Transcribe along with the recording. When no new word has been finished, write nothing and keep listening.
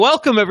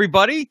Welcome,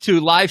 everybody, to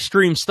Live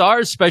Stream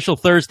Stars, special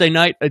Thursday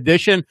night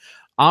edition.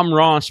 I'm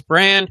Ross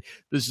Brand.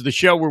 This is the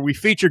show where we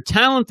feature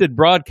talented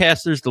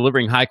broadcasters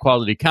delivering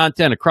high-quality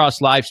content across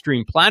live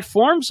stream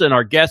platforms, and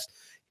our guest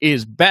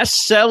is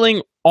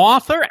best-selling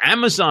author,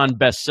 Amazon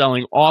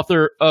best-selling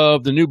author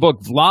of the new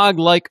book, Vlog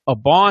Like a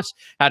Boss,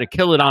 How to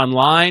Kill It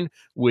Online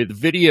with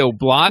Video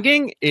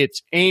Blogging.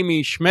 It's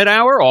Amy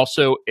Schmittauer,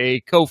 also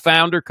a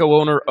co-founder,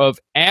 co-owner of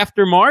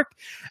Aftermark.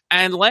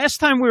 And last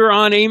time we were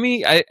on,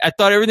 Amy, I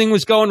thought everything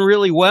was going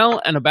really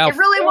well. And about it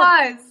really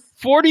was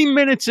 40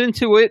 minutes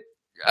into it,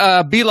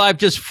 BeLive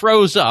just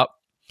froze up.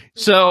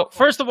 So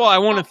first of all, I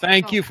want to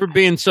thank you for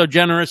being so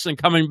generous and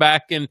coming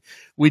back. And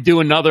we do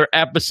another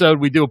episode.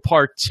 We do a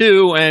part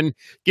 2 and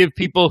give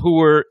people who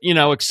were,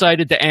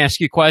 excited to ask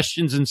you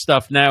questions and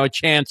stuff now a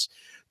chance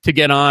to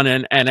get on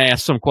and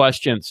ask some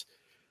questions.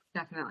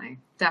 Definitely.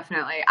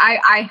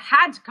 I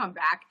had to come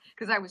back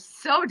because I was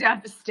so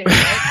devastated.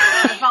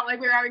 I felt like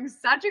we were having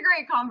such a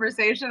great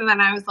conversation. And then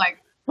I was like,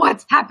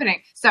 what's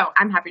happening? So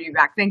I'm happy to be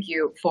back. Thank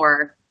you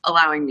for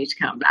allowing me to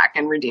come back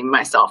and redeem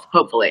myself,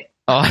 hopefully.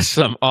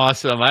 Awesome.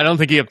 I don't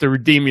think you have to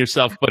redeem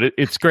yourself, but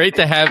it's great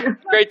to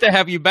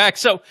have you back.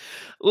 So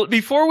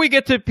before we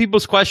get to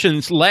people's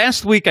questions,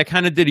 last week I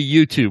kind of did a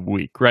YouTube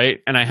week,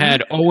 right? And I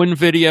had Owen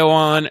Video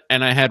on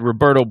and I had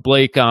Roberto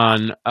Blake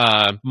on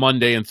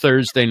Monday and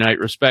Thursday night,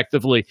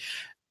 respectively.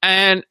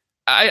 And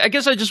I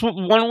guess why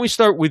don't we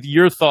start with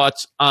your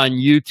thoughts on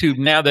YouTube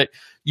now that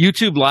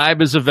YouTube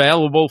Live is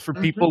available for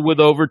people with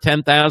over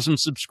 10,000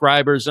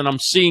 subscribers, and I'm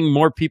seeing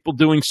more people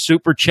doing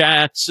super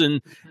chats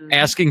and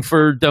asking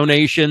for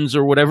donations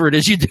or whatever it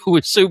is you do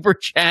with super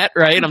chat,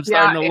 right? I'm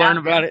starting to learn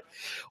about it.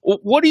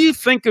 What do you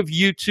think of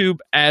YouTube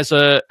as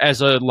a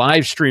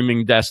live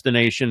streaming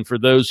destination for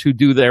those who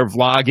do their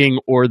vlogging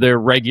or their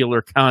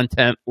regular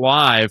content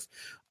live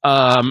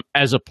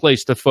as a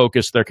place to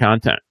focus their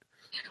content?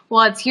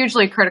 Well, it's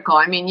hugely critical.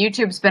 I mean,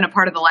 YouTube's been a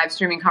part of the live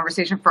streaming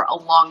conversation for a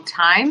long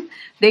time.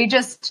 They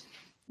just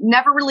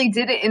never really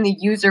did it in the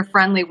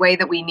user-friendly way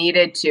that we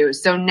needed to.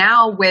 So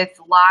now with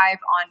live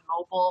on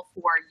mobile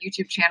for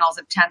YouTube channels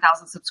of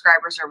 10,000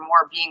 subscribers or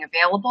more being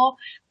available,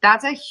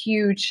 that's a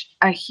huge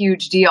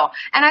deal.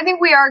 And I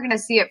think we are going to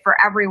see it for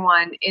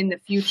everyone in the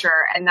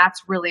future. And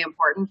that's really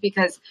important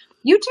because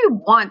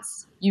YouTube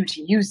wants you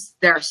to use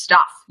their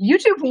stuff.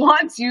 YouTube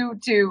wants you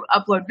to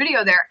upload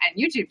video there,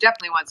 and YouTube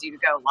definitely wants you to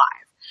go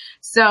live.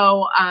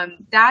 So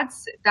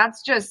that's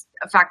just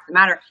a fact of the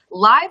matter.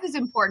 Live is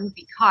important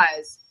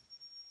because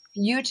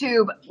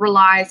YouTube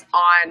relies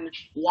on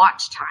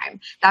watch time.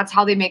 That's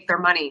how they make their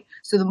money.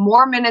 So the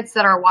more minutes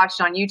that are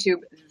watched on YouTube,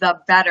 the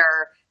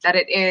better that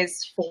it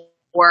is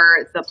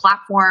for the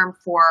platform,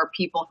 for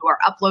people who are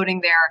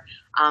uploading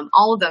there,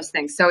 all of those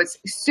things. So it's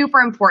super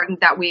important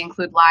that we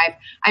include live.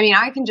 I mean,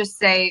 I can just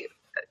say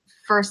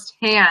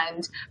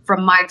firsthand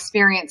from my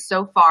experience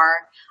so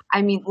far,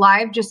 I mean,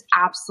 live just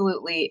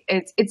absolutely,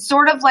 it's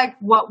sort of like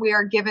what we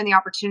are given the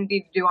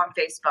opportunity to do on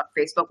Facebook.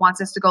 Facebook wants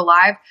us to go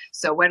live.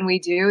 So when we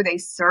do, they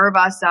serve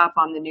us up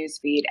on the news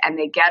feed and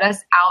they get us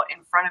out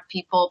in front of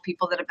people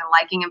that have been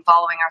liking and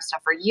following our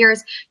stuff for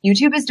years.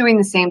 YouTube is doing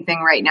the same thing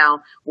right now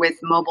with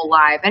mobile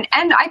live and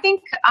I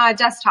think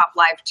desktop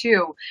live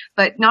too,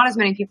 but not as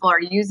many people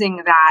are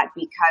using that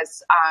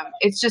because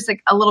it's just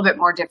like a little bit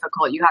more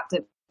difficult. You have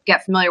to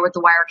get familiar with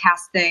the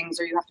Wirecast things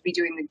or you have to be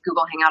doing the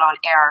Google Hangout on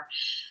air.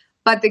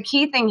 But the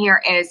key thing here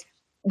is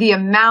the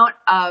amount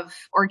of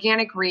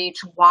organic reach,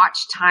 watch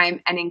time,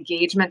 and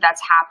engagement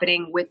that's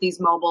happening with these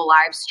mobile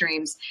live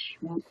streams.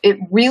 It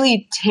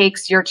really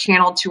takes your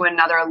channel to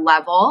another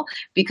level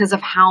because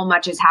of how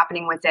much is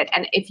happening with it.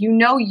 And if you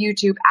know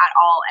YouTube at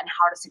all and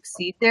how to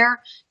succeed there,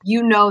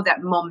 you know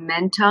that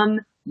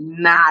momentum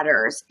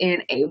matters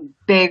in a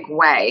big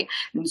way.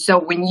 And so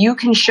when you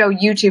can show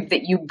YouTube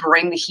that you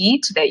bring the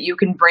heat, that you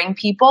can bring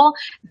people,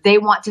 they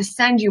want to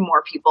send you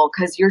more people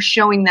because you're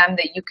showing them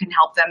that you can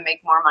help them make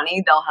more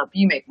money. They'll help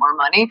you make more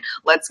money.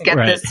 Let's get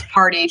this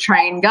party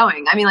train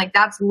going. I mean, like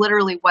that's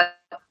literally what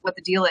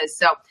the deal is.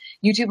 So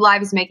YouTube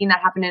Live is making that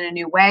happen in a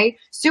new way.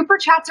 Super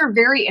chats are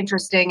very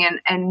interesting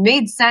and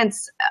made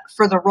sense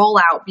for the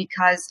rollout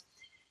because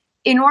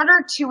in order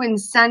to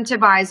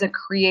incentivize a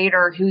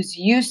creator who's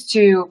used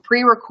to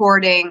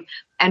pre-recording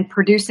and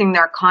producing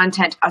their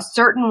content a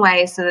certain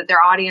way so that their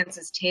audience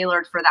is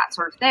tailored for that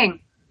sort of thing,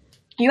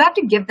 you have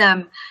to give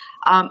them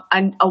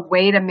a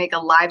way to make a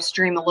live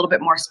stream a little bit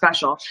more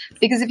special.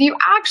 Because if you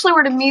actually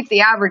were to meet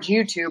the average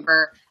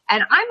YouTuber,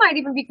 and I might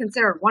even be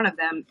considered one of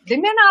them, they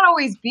may not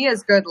always be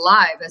as good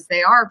live as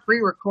they are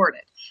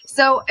pre-recorded.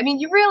 So, I mean,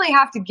 you really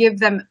have to give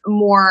them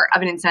more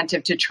of an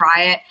incentive to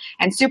try it.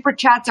 And super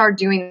chats are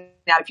doing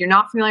that. If you're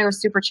not familiar with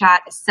super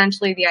chat,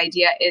 essentially the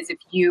idea is if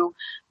you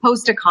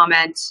post a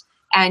comment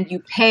and you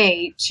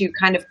pay to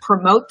kind of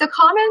promote the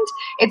comment,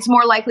 it's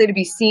more likely to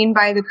be seen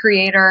by the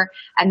creator.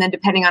 And then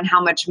depending on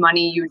how much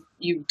money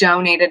you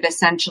donated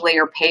essentially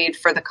or paid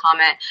for the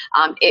comment,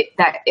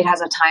 it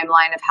has a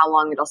timeline of how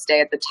long it'll stay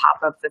at the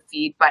top of the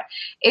feed. But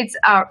it's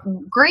a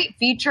great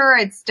feature.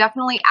 It's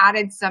definitely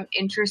added some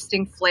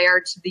interesting flair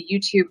to the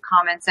YouTube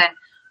comments. And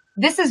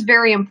this is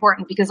very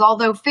important because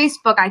although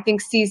Facebook, I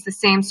think, sees the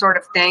same sort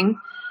of thing,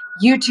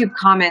 YouTube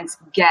comments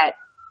get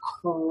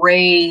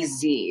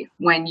crazy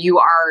when you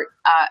are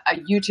a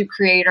YouTube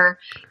creator,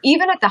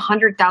 even at the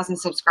 100,000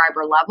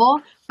 subscriber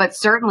level, but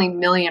certainly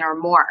million or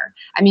more.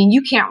 I mean,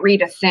 you can't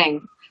read a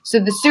thing. So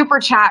the super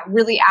chat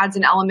really adds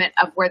an element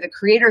of where the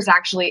creator is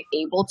actually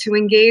able to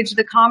engage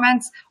the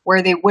comments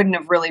where they wouldn't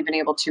have really been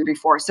able to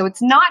before. So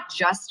it's not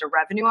just a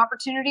revenue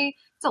opportunity,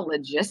 it's a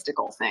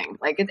logistical thing.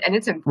 And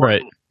it's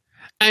important. Right.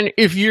 And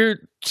if you're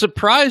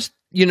surprised,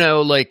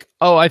 like,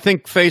 oh, I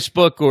think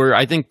Facebook or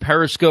I think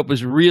Periscope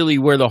is really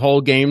where the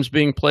whole game's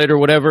being played or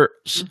whatever.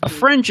 A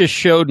friend just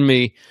showed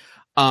me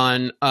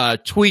on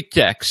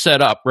TweetDeck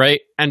set up,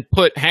 right? And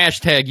put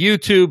hashtag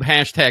YouTube,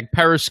 hashtag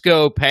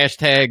Periscope,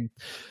 hashtag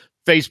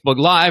Facebook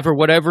Live or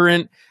whatever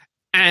in.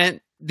 And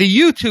the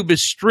YouTube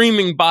is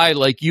streaming by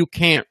like you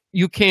can't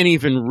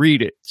even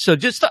read it. So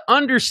just to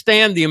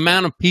understand the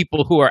amount of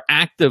people who are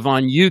active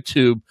on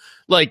YouTube,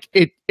 like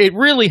it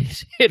really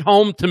hit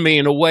home to me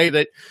in a way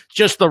that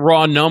just the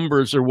raw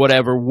numbers or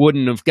whatever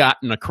wouldn't have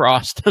gotten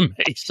across to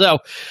me. So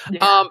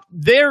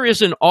there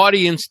is an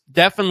audience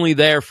definitely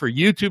there for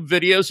YouTube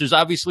videos. There's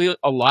obviously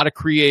a lot of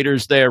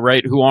creators there,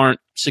 right, who aren't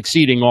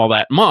succeeding all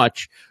that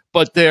much.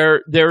 But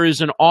there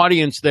is an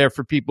audience there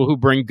for people who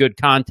bring good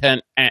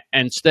content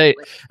and stay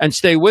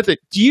with it.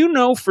 Do you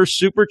know for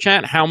Super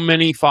Chat how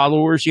many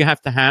followers you have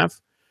to have?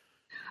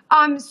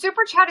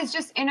 Super Chat is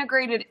just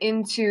integrated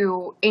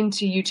into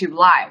YouTube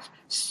Live.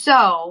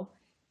 So,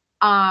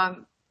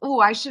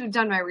 I should have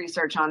done my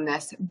research on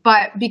this.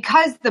 But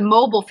because the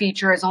mobile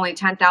feature is only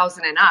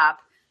 10,000 and up,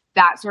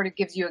 that sort of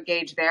gives you a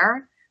gauge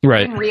there.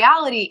 Right. In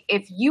reality,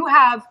 if you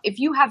have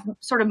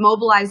sort of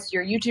mobilized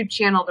your YouTube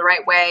channel the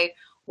right way,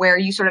 where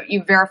you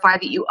verify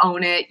that you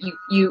own it.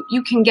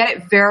 You can get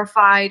it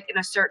verified in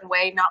a certain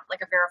way, not like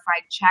a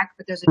verified check,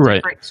 but there's a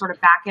different sort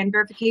of back end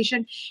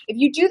verification. If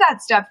you do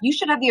that stuff, you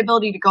should have the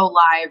ability to go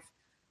live,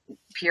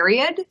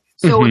 period.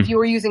 So if you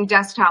were using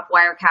desktop,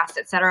 Wirecast,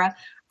 etc.,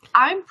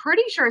 I'm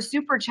pretty sure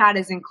Super Chat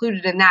is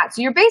included in that.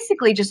 So you're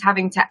basically just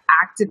having to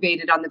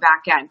activate it on the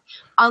back end,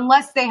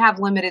 unless they have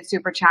limited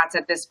Super Chats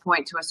at this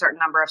point to a certain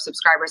number of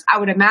subscribers. I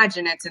would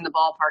imagine it's in the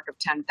ballpark of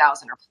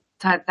 10,000 or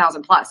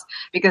 10,000 plus,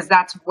 because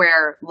that's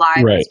where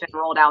Live has been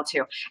rolled out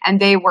to. And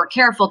they were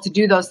careful to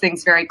do those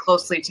things very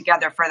closely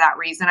together for that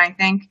reason, I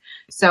think.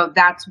 So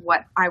that's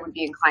what I would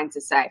be inclined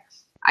to say.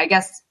 I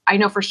guess I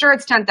know for sure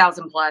it's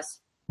 10,000 plus.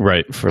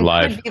 Right, for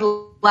Live. It could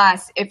be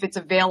less if it's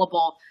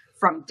available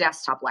from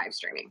desktop live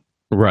streaming.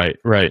 Right.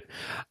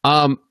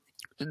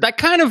 That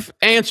kind of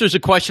answers a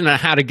question on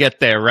how to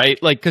get there,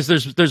 right? Like, because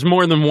there's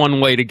more than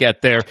one way to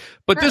get there.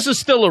 But this is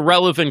still a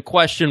relevant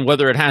question,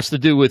 whether it has to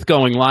do with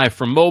going live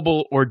from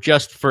mobile or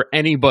just for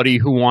anybody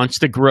who wants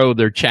to grow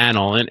their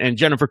channel. And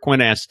Jennifer Quinn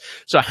asks,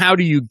 so how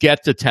do you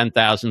get to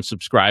 10,000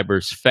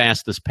 subscribers?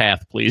 Fastest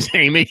path, please,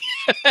 Amy.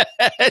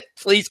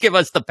 Please give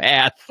us the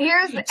path.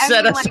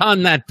 Set us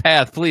on that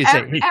path, please,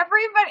 Amy.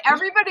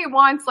 Everybody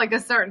wants like a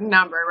certain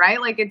number, right?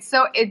 Like it's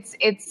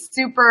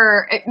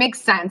super, it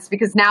makes sense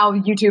because now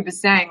YouTube is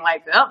saying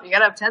like, oh, you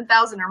gotta have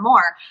 10,000 or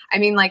more. I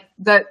mean, like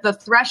the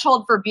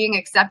threshold for being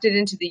accepted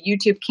into the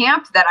YouTube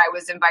camp that I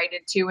was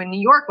invited to in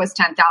New York was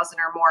 10,000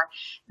 or more.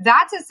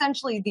 That's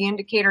essentially the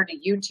indicator to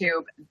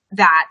YouTube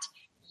that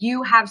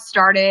you have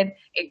started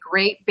a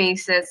great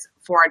basis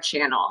for a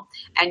channel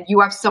and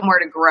you have somewhere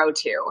to grow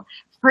to.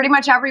 Pretty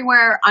much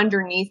everywhere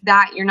underneath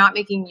that, you're not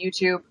making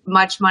YouTube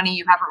much money.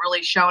 You haven't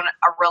really shown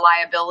a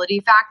reliability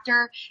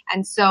factor.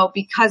 And so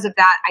because of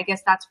that, I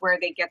guess that's where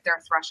they get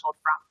their threshold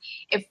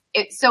from.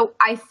 So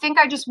I think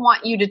I just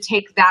want you to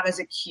take that as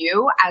a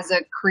cue as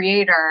a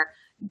creator,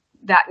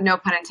 that no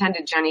pun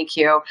intended, Jenny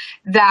Q,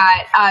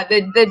 that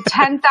the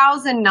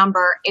 10,000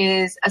 number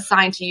is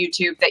assigned to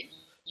YouTube, that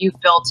you've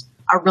built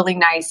a really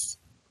nice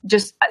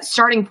just a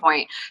starting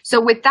point. So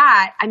with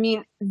that, I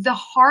mean, the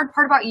hard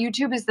part about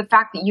YouTube is the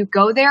fact that you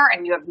go there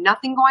and you have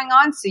nothing going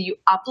on. So you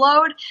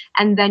upload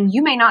and then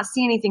you may not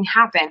see anything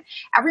happen.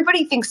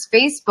 Everybody thinks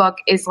Facebook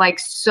is like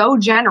so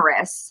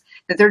generous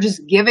that they're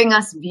just giving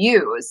us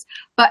views,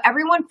 but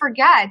everyone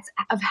forgets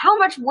of how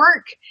much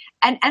work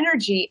and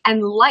energy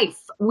and life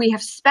we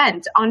have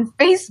spent on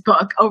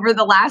Facebook over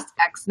the last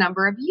X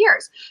number of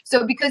years.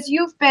 So because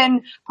you've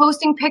been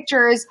posting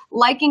pictures,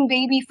 liking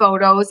baby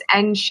photos,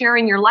 and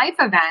sharing your life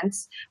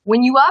events,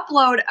 when you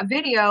upload a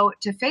video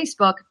to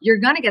Facebook, you're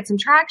going to get some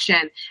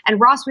traction. And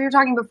Ross, we were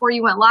talking before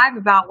you went live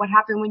about what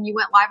happened when you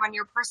went live on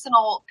your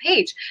personal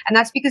page. And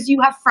that's because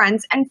you have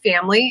friends and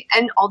family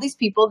and all these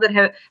people that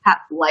have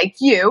like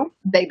you,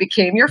 they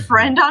became your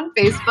friend on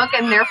Facebook,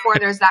 and therefore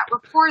there's that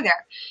rapport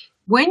there.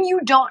 When you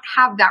don't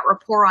have that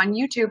rapport on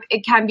YouTube,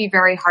 it can be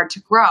very hard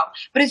to grow.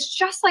 But it's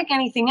just like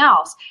anything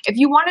else. If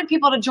you wanted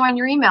people to join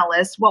your email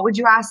list, what would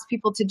you ask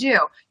people to do?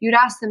 You'd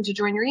ask them to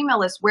join your email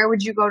list. Where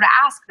would you go to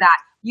ask that?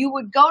 You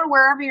would go to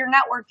wherever your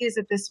network is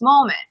at this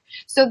moment.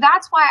 So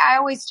that's why I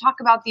always talk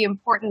about the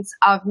importance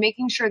of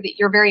making sure that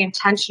you're very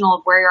intentional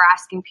of where you're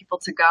asking people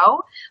to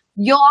go.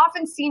 You'll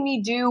often see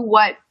me do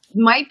what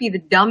might be the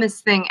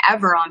dumbest thing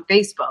ever on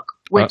Facebook,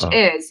 which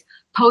is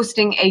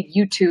posting a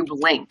YouTube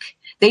link.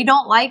 They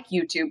don't like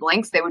YouTube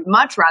links. They would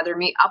much rather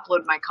me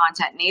upload my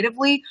content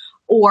natively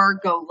or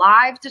go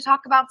live to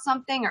talk about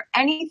something or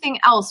anything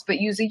else but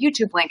use a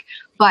YouTube link.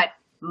 But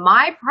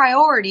my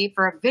priority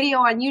for a video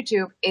on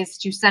YouTube is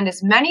to send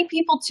as many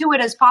people to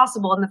it as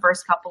possible in the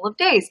first couple of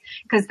days,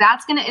 because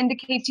that's going to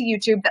indicate to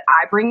YouTube that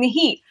I bring the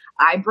heat.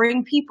 I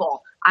bring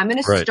people. I'm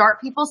going to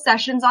start people's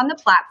sessions on the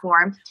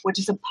platform, which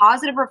is a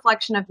positive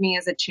reflection of me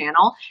as a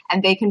channel,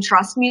 and they can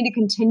trust me to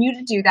continue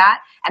to do that,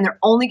 and they're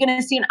only going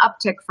to see an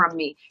uptick from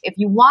me. If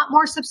you want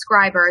more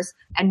subscribers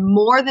and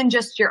more than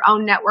just your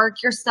own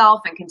network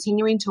yourself and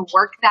continuing to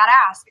work that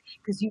ask,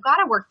 because you got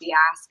to work the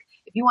ask.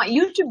 If you want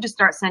YouTube to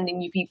start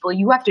sending you people,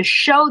 you have to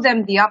show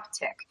them the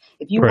uptick.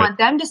 If you want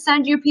them to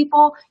send you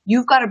people,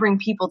 you've got to bring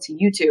people to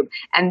YouTube.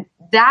 And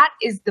that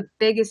is the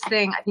biggest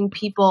thing I think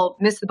people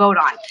miss the boat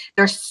on.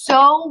 They're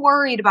so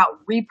worried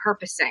about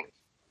repurposing.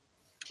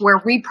 Where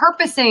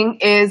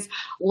repurposing is,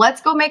 let's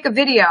go make a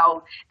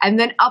video and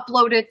then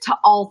upload it to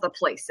all the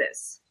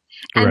places.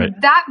 And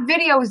that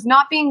video is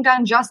not being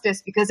done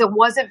justice because it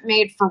wasn't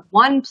made for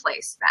one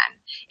place then.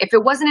 If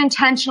it wasn't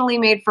intentionally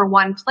made for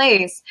one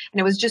place and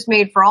it was just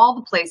made for all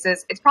the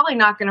places, it's probably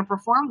not going to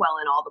perform well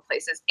in all the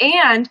places.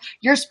 And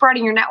you're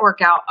spreading your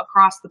network out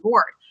across the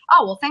board.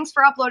 Oh, well, thanks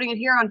for uploading it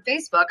here on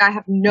Facebook. I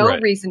have no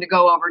reason to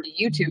go over to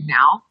YouTube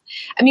now.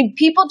 I mean,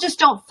 people just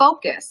don't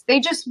focus. They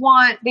just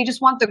want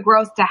the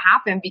growth to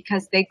happen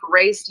because they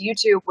graced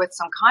YouTube with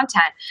some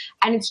content,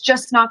 and it's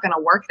just not going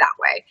to work that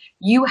way.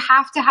 You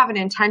have to have an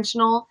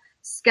intentional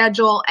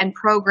schedule and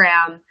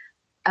program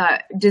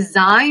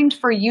designed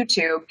for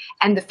YouTube,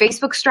 and the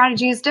Facebook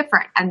strategy is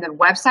different, and the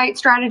website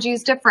strategy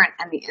is different,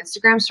 and the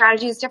Instagram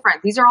strategy is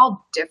different. These are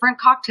all different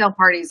cocktail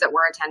parties that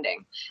we're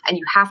attending, and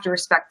you have to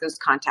respect those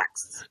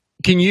contexts.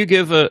 Can you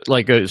give a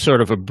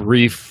sort of a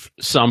brief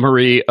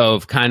summary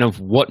of kind of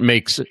what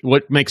makes a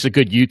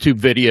good YouTube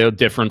video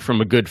different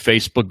from a good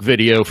Facebook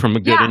video, from a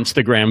good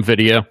Instagram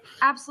video?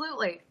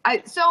 Absolutely.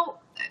 So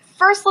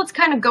first, let's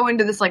kind of go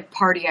into this like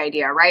party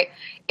idea, right?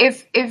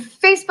 If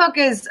Facebook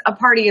is a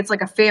party, it's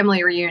like a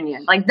family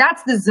reunion. Like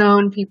that's the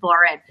zone people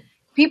are in.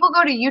 People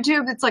go to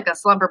YouTube, it's like a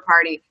slumber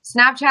party.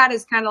 Snapchat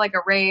is kind of like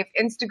a rave.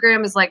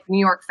 Instagram is like New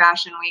York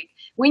Fashion Week.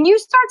 When you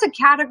start to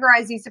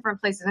categorize these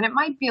different places, and it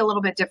might be a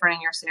little bit different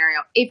in your scenario,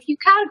 if you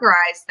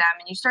categorize them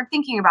and you start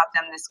thinking about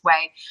them this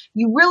way,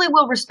 you really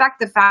will respect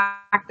the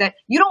fact that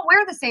you don't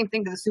wear the same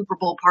thing to the Super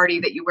Bowl party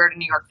that you wear to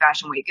New York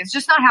Fashion Week. It's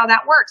just not how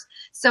that works.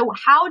 So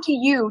how do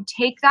you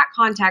take that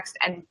context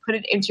and put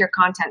it into your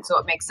content so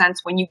it makes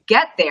sense when you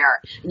get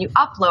there and you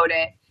upload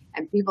it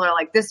and people are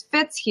like, this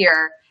fits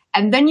here?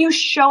 And then you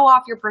show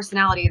off your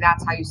personality.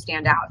 That's how you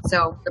stand out.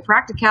 So the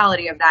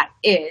practicality of that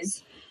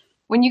is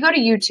when you go to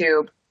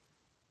YouTube,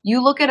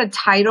 you look at a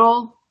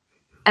title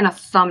and a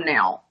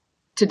thumbnail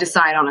to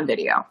decide on a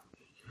video.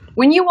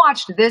 When you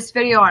watched this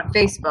video on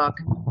Facebook,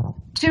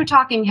 two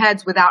talking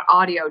heads without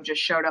audio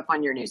just showed up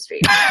on your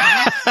newsfeed.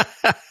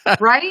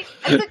 Right?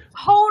 It's a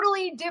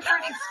totally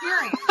different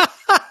experience.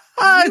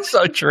 It's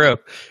so true.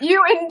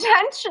 You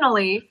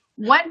intentionally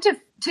went to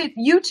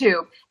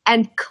YouTube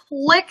and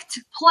clicked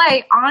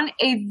play on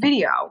a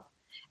video,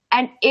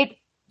 and it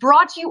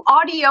brought you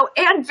audio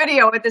and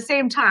video at the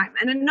same time,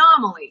 an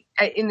anomaly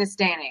in this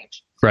day and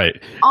age. Right.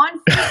 On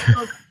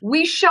Facebook,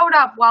 we showed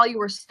up while you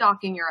were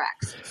stalking your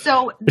ex.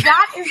 So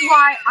that is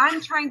why I'm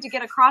trying to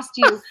get across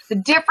to you the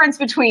difference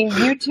between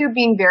YouTube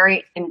being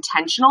very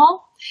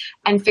intentional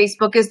and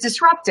Facebook is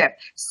disruptive.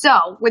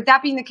 So with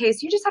that being the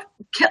case,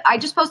 I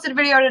just posted a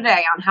video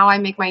today on how I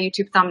make my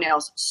YouTube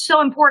thumbnails. So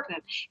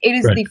important. It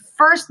is the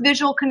first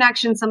visual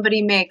connection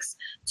somebody makes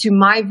to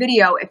my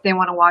video if they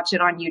want to watch it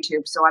on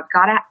YouTube. So I've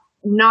got to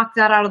knock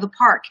that out of the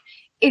park.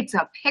 It's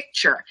a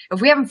picture. If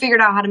we haven't figured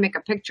out how to make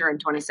a picture in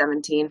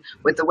 2017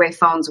 with the way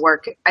phones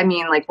work, I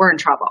mean, like, we're in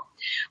trouble.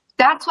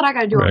 That's what I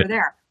got to do over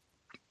there.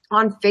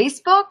 On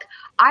Facebook,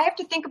 I have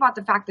to think about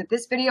the fact that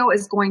this video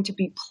is going to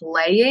be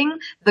playing.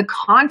 The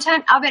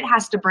content of it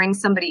has to bring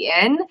somebody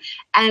in.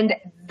 And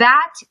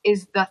that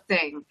is the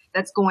thing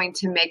that's going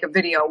to make a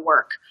video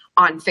work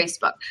on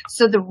Facebook.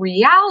 So the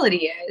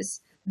reality is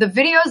the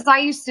videos I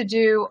used to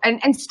do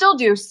and still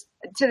do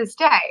to this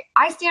day,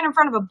 I stand in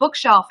front of a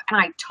bookshelf and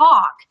I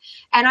talk,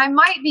 and I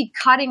might be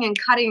cutting and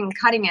cutting and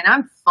cutting, and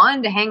I'm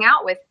fun to hang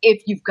out with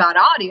if you've got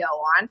audio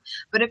on.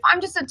 But if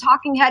I'm just a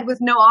talking head with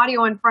no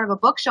audio in front of a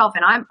bookshelf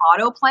and I'm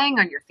auto playing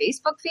on your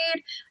Facebook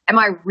feed, am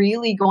I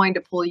really going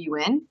to pull you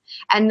in?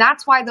 And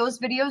that's why those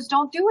videos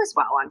don't do as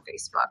well on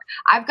Facebook.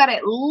 I've got to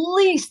at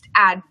least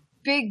add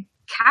big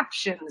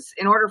captions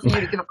in order for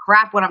you to give a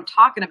crap what I'm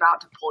talking about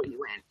to pull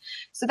you in.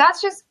 So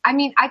that's just, I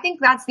mean, I think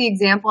that's the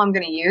example I'm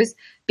going to use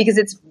because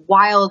it's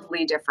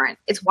wildly different.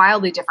 It's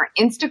wildly different.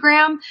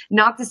 Instagram,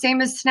 not the same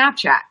as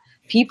Snapchat.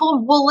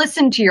 People will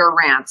listen to your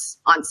rants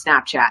on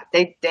Snapchat.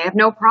 They have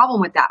no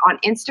problem with that. On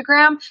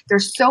Instagram, they're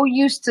so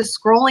used to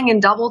scrolling and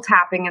double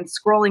tapping and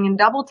scrolling and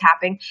double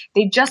tapping.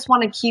 They just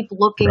want to keep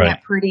looking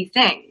at pretty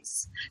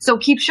things. So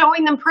keep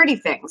showing them pretty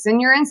things in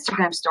your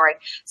Instagram story.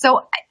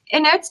 So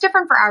and it's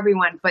different for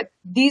everyone, but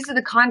these are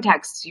the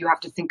contexts you have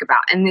to think about.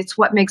 And it's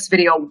what makes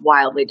video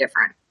wildly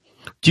different.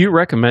 Do you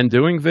recommend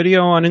doing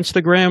video on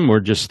Instagram or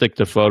just stick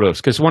to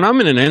photos? Because when I'm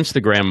in an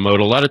Instagram mode,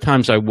 a lot of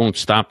times I won't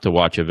stop to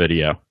watch a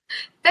video.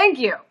 Thank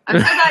you. I'm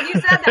so glad you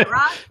said that,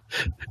 Rob.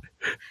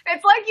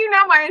 It's like you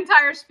know my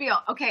entire spiel.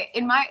 Okay,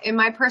 in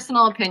my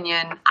personal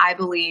opinion, I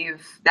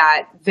believe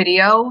that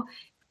video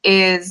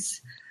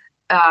is,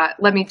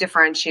 let me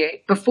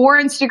differentiate.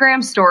 Before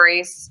Instagram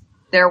stories,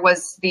 there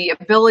was the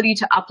ability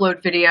to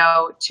upload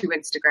video to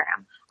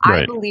Instagram.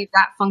 Right. I believe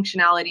that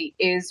functionality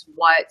is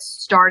what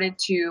started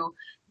to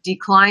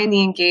decline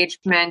the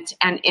engagement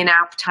and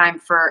in-app time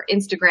for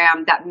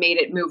Instagram that made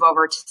it move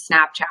over to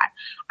Snapchat.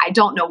 I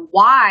don't know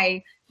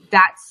why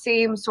that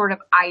same sort of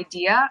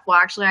idea. Well,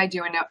 actually, I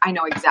do. I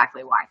know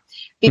exactly why.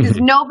 Because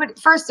nobody,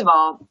 first of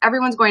all,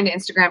 everyone's going to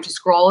Instagram to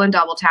scroll and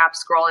double tap,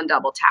 scroll and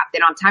double tap. They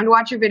don't have time to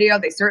watch your video.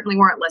 They certainly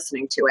weren't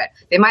listening to it.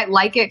 They might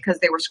like it because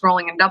they were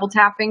scrolling and double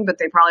tapping, but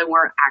they probably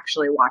weren't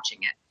actually watching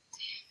it.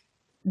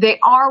 They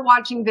are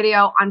watching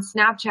video on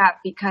Snapchat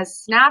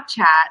because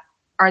Snapchat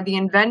are the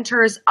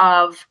inventors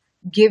of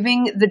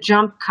giving the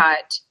jump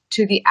cut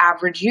to the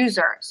average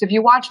user. So if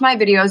you watch my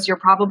videos, you're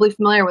probably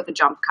familiar with the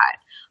jump cut.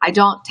 I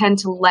don't tend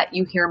to let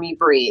you hear me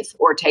breathe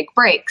or take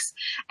breaks.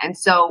 And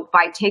so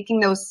by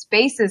taking those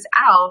spaces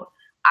out,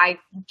 I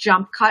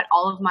jump cut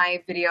all of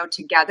my video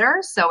together.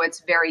 So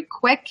it's very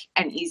quick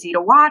and easy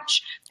to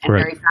watch and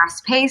very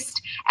fast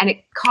paced. And it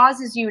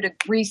causes you to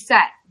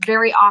reset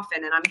very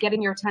often. And I'm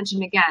getting your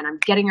attention again. I'm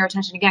getting your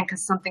attention again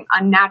because something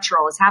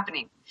unnatural is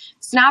happening.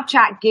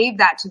 Snapchat gave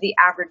that to the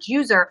average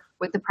user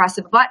with the press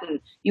of a button.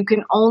 You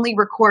can only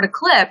record a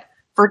clip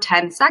for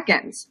 10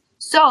 seconds.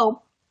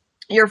 So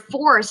you're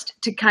forced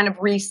to kind of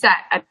reset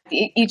at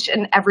each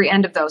and every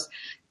end of those.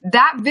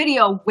 That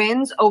video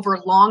wins over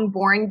long,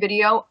 boring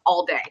video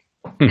all day.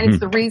 And it's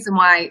the reason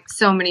why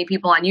so many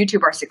people on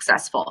YouTube are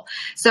successful.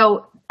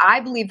 So I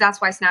believe that's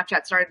why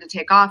Snapchat started to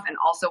take off, and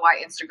also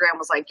why Instagram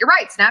was like, you're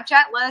right,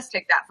 Snapchat, let us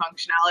take that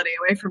functionality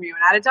away from you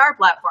and add it to our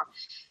platform.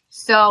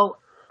 So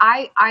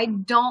I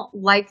don't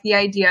like the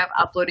idea of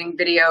uploading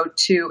video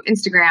to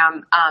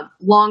Instagram,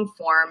 long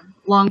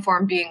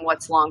form being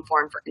what's long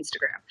form for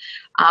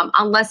Instagram,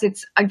 unless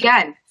it's,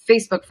 again,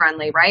 Facebook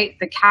friendly, right?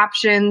 The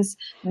captions,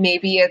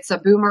 maybe it's a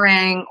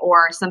boomerang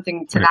or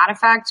something to that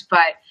effect,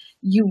 but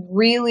you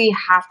really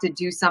have to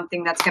do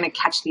something that's going to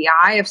catch the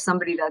eye of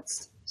somebody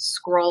that's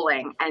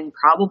scrolling and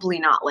probably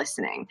not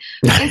listening.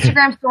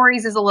 Instagram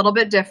stories is a little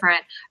bit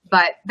different,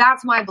 but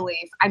that's my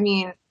belief. I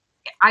mean,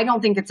 I don't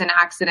think it's an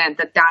accident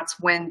that that's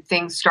when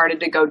things started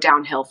to go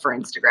downhill for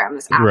Instagram,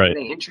 is after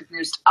they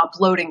introduced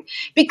uploading.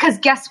 Because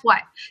guess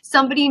what?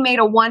 Somebody made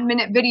a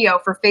 1-minute video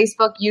for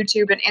Facebook,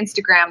 YouTube, and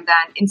Instagram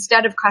then,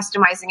 instead of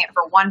customizing it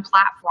for one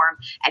platform.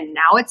 And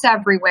now it's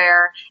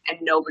everywhere, and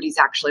nobody's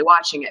actually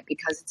watching it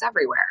because it's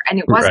everywhere. And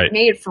it wasn't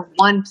made for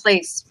one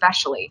place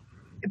specially.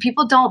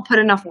 People don't put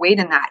enough weight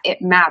in that.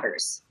 It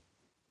matters.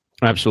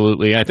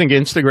 Absolutely. I think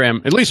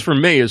Instagram, at least for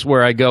me, is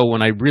where I go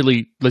when I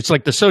really, it's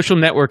like the social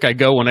network I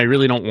go when I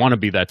really don't want to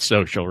be that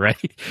social,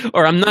 right?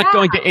 Or I'm not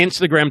going to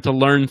Instagram to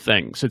learn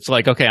things. It's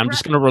like, okay, I'm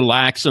just going to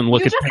relax and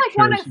look at pictures. You just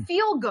like want to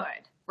feel good,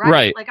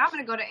 right? Like I'm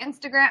going to go to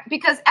Instagram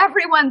because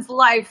everyone's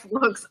life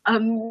looks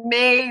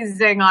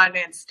amazing on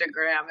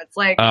Instagram. It's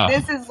like,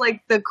 this is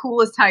like the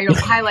coolest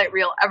highlight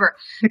reel ever.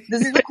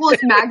 This is the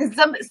coolest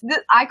magazine.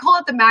 I call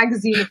it the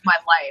magazine of my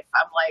life.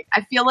 I'm like,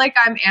 I feel like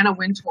I'm Anna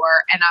Wintour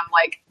and I'm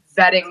like,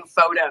 vetting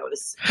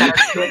photos that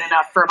are good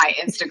enough for my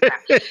Instagram.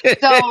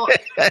 So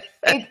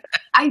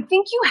I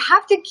think you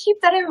have to keep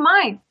that in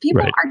mind.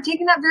 People are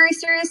taking that very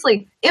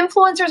seriously.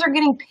 Influencers are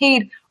getting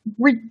paid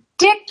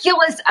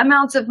ridiculous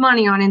amounts of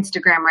money on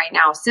Instagram right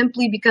now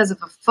simply because of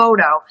a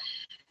photo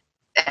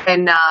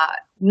and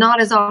not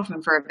as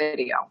often for a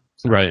video.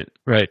 Right.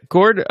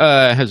 Gord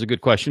has a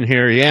good question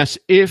here. He asks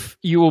if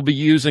you will be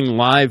using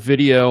live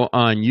video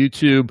on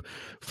YouTube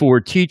for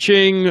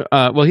teaching.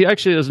 Well, he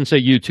actually doesn't say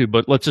YouTube,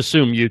 but let's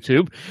assume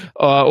YouTube,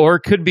 or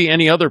it could be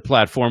any other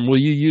platform. Will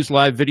you use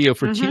live video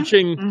for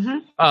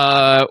teaching,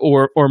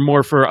 or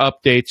more for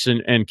updates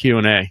and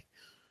Q&A?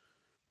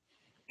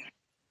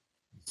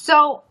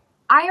 So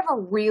I have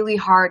a really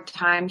hard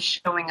time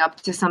showing up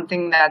to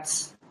something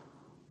that's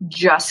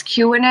just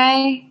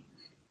Q&A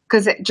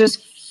because it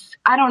just,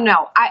 I don't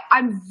know.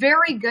 I'm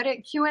very good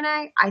at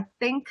Q&A. I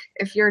think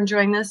if you're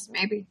enjoying this,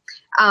 maybe.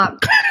 I'm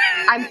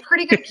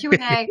pretty good at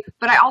Q&A,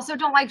 but I also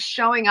don't like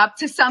showing up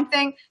to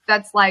something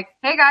that's like,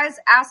 hey guys,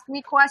 ask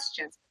me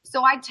questions.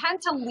 So I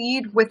tend to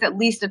lead with at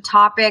least a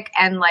topic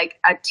and like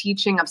a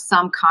teaching of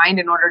some kind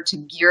in order to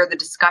gear the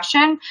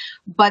discussion,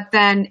 but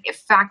then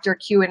factor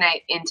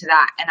Q&A into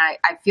that. And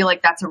I feel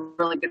like that's a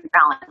really good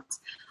balance.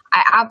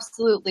 I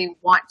absolutely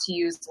want to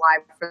use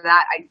live for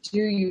that. I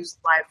do use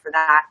live for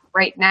that.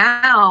 Right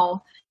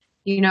now,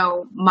 you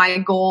know, my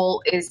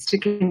goal is to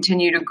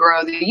continue to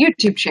grow the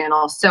YouTube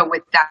channel. So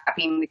with that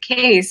being the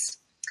case,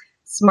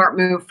 smart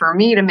move for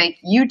me to make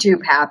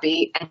YouTube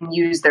happy and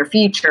use their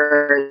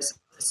features.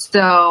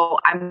 So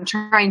I'm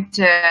trying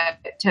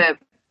to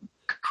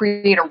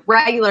create a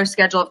regular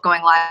schedule of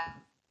going live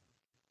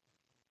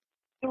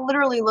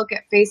literally look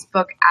at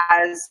Facebook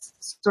as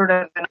sort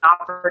of an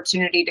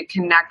opportunity to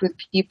connect with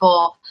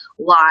people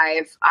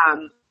live,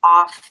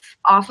 off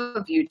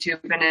of YouTube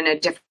and in a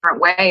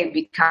different way,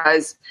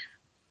 because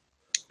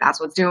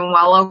that's what's doing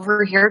well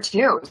over here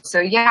too. So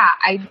yeah,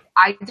 I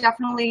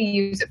definitely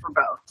use it for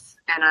both,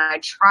 and I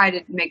try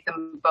to make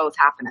them both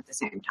happen at the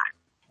same time.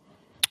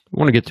 I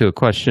want to get to a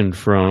question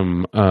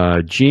from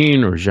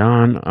Jean or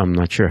Jean. I'm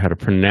not sure how to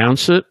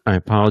pronounce it. I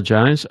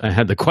apologize. I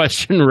had the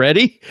question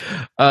ready,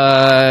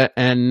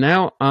 and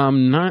now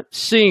I'm not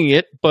seeing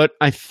it, but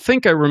I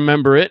think I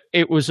remember it.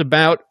 It was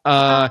about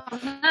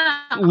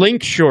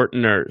link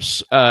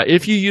shorteners.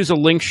 If you use a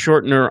link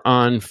shortener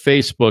on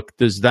Facebook,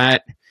 does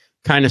that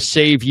kind of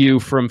save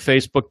you from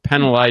Facebook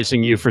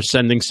penalizing you for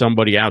sending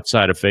somebody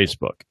outside of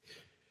Facebook?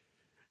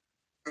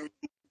 I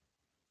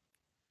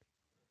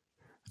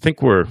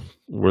think we're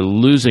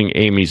losing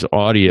Amy's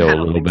audio a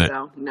little bit.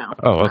 So. No.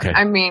 Oh, okay.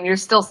 I mean, you're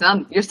still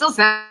sound.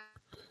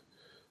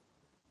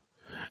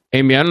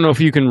 Amy, I don't know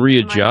if you can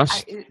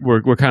readjust.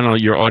 We're kind of,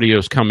 your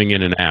audio's coming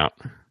in and out.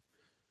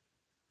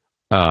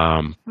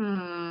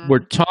 We're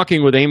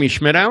talking with Amy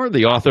Schmittauer,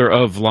 the author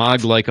of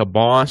Vlog Like a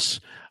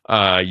Boss.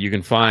 You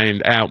can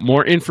find out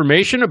more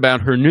information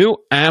about her new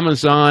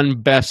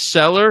Amazon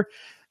bestseller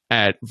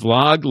at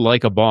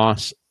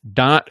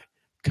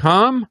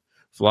vloglikeaboss.com.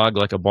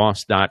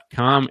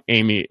 vloglikeaboss.com.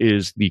 Amy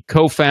is the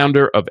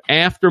co-founder of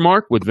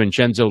Aftermark with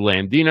Vincenzo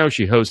Landino.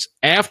 She hosts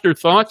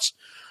Afterthoughts.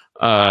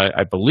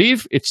 I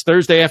believe it's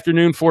Thursday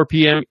afternoon, 4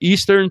 p.m.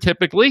 Eastern,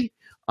 typically,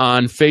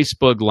 on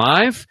Facebook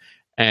Live.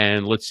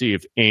 And let's see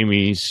if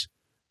Amy's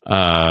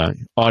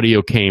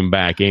audio came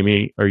back.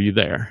 Amy, are you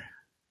there?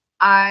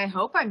 I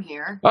hope I'm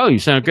here. Oh, you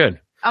sound good.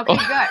 Okay,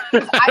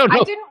 good.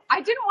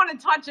 I didn't want to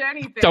touch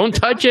anything. Don't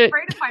touch it. I'm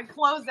afraid if I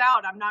close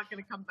out, I'm not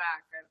going to come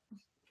back.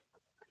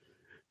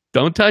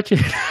 Don't touch it.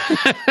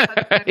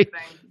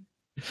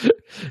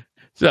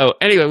 So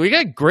anyway, we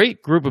got a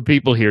great group of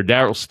people here.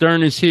 Daryl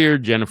Stern is here.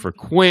 Jennifer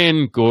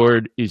Quinn.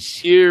 Gord is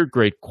here.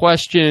 Great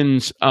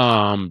questions.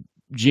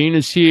 Jean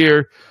is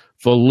here.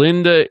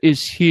 Valinda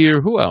is here.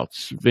 Who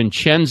else?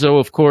 Vincenzo,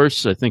 of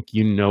course. I think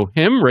you know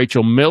him.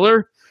 Rachel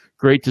Miller.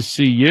 Great to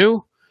see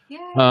you.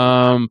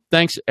 Yay.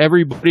 Thanks,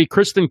 everybody.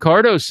 Kristen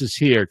Cardos is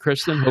here.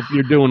 Kristen, hope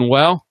you're doing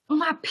well.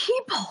 My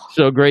people.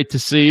 So great to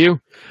see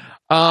you.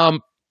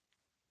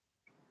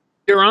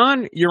 You're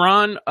on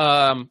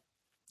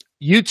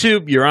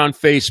YouTube, you're on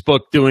Facebook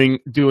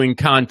doing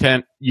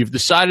content. You've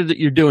decided that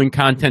you're doing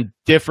content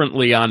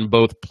differently on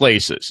both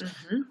places.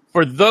 Mm-hmm.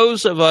 For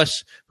those of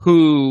us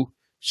who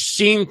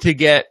seem to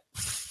get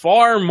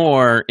far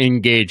more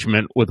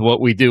engagement with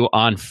what we do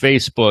on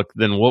Facebook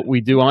than what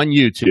we do on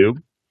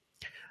YouTube,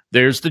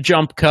 there's the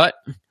jump cut,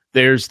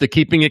 there's the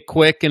keeping it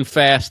quick and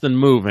fast and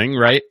moving,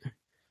 right?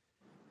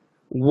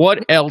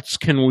 What else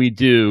can we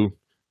do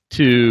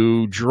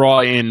to draw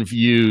in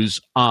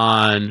views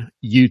on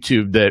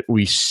YouTube that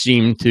we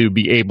seem to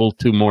be able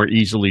to more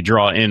easily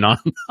draw in on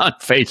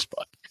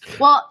Facebook?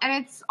 Well,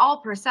 and it's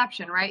all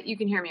perception, right? You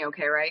can hear me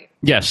okay, right?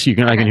 Yes, you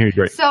can. Okay. I can hear you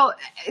great. So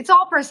it's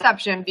all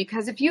perception,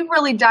 because if you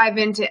really dive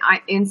into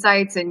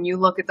insights and you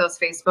look at those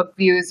Facebook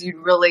views, you'd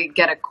really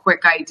get a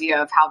quick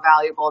idea of how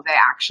valuable they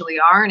actually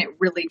are. And it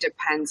really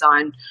depends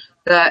on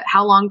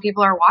how long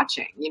people are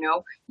watching. You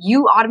know,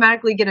 you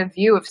automatically get a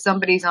view if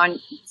somebody's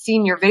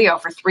seen your video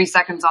for 3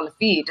 seconds on the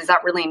feed. Does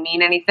that really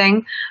mean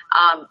anything?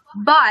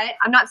 But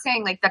I'm not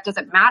saying like that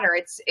doesn't matter.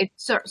 It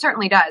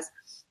certainly does.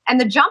 And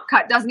the jump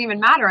cut doesn't even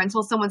matter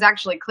until someone's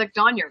actually clicked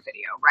on your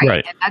video,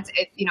 right? And that's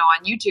it. You know,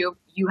 on YouTube,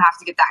 you have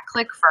to get that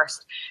click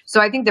first.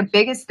 So I think the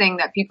biggest thing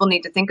that people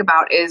need to think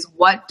about is,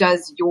 what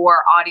does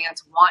your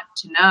audience want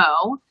to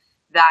know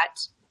that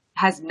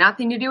has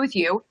nothing to do with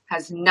you,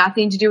 has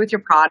nothing to do with your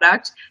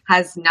product,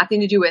 has nothing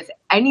to do with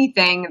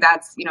anything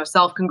that's, you know,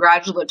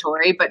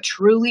 self-congratulatory, but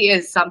truly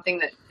is something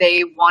that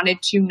they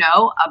wanted to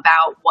know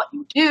about what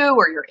you do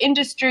or your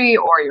industry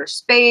or your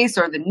space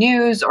or the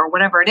news or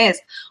whatever it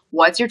is.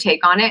 What's your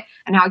take on it,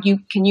 and how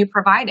can you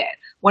provide it?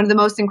 One of the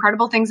most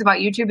incredible things about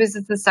YouTube is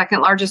it's the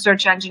second largest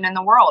search engine in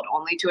the world,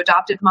 only to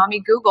adopted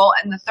mommy Google,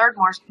 and the third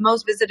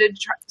most visited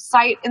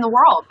site in the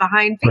world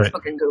behind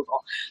Facebook and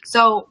Google.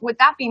 So with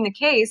that being the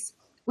case,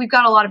 we've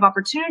got a lot of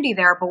opportunity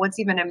there, but what's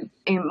even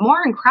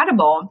more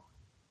incredible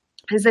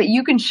is that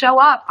you can show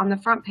up on the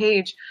front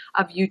page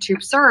of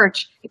YouTube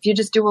search if you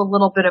just do a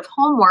little bit of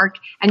homework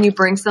and you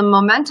bring some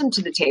momentum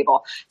to the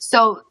table.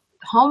 So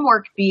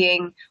homework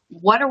being,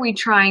 what are we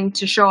trying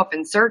to show up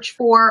and search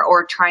for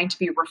or trying to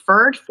be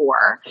referred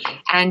for,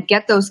 and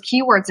get those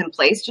keywords in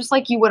place, just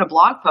like you would a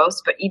blog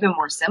post, but even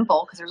more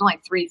simple, because there's only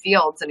 3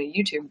 fields in a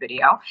YouTube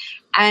video,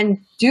 and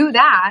do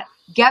that.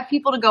 Get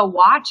people to go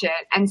watch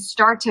it and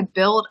start to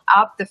build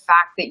up the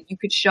fact that you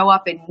could show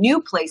up in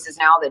new places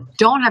now that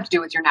don't have to do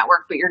with your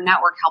network, but your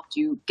network helped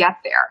you get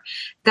there.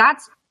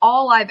 That's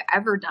all I've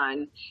ever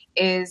done,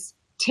 is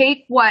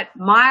take what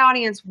my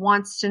audience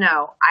wants to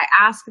know. I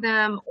ask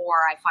them, or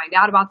I find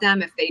out about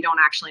them if they don't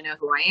actually know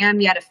who I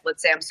am yet. If,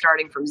 let's say, I'm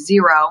starting from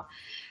zero,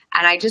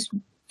 and I just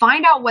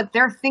find out what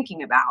they're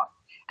thinking about.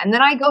 And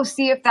then I go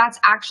see if that's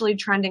actually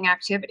trending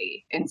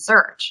activity in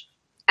search.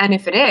 And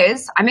if it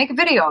is, I make a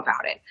video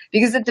about it,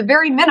 because at the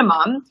very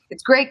minimum,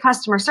 it's great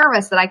customer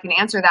service that I can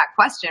answer that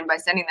question by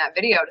sending that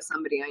video to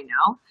somebody I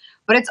know.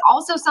 But it's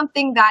also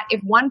something that if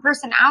one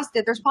person asked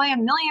it, there's probably a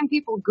million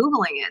people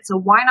Googling it. So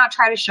why not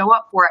try to show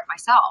up for it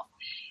myself?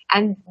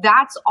 And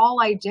that's all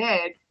I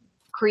did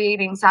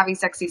creating Savvy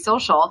Sexy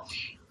Social.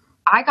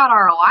 I got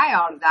ROI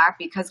out of that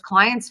because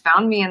clients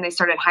found me and they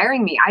started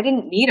hiring me. I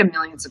didn't need 1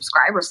 million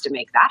subscribers to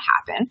make that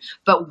happen.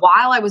 But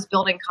while I was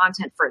building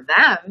content for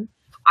them,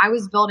 I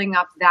was building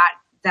up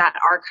that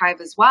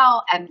archive as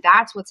well. And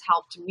that's what's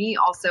helped me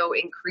also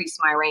increase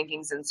my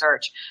rankings in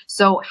search.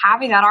 So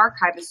having that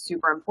archive is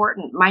super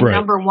important. My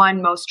number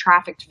one most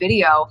trafficked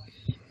video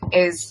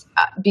is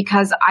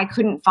because I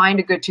couldn't find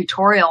a good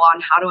tutorial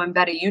on how to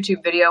embed a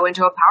YouTube video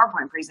into a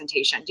PowerPoint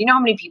presentation. Do you know how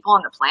many people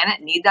on the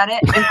planet need that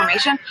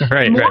information?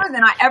 More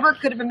than I ever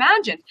could have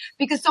imagined,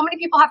 because so many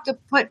people have to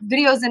put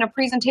videos in a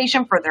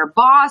presentation for their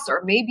boss,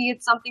 or maybe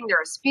it's something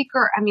they're a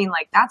speaker. I mean,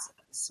 like, that's a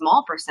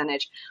small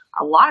percentage.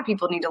 A lot of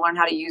people need to learn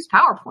how to use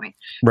PowerPoint.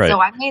 So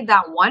I made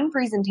that one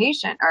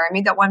presentation, or I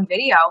made that one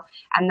video,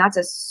 and that's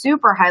a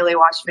super highly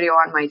watched video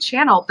on my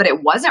channel, but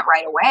it wasn't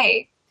right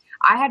away.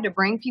 I had to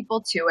bring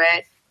people to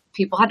it.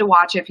 People had to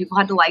watch it. People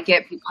had to like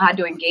it. People had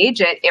to engage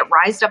it. It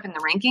rised up in the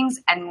rankings,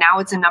 and now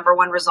it's a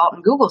 #1 result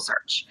in Google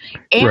search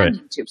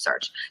and YouTube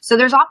search. So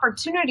there's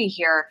opportunity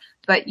here,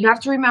 but you have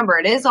to remember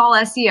it is all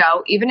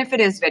SEO, even if it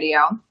is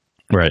video.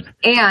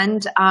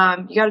 And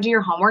you got to do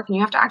your homework, and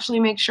you have to actually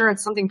make sure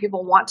it's something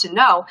people want to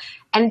know,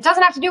 and it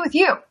doesn't have to do with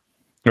you.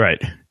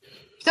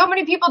 So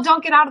many people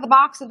don't get out of the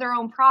box of their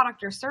own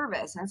product or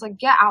service, and it's like,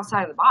 get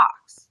outside of the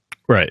box.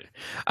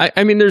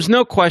 I mean, there's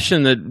no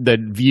question that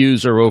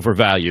views are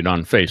overvalued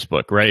on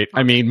Facebook, right?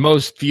 I mean,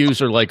 most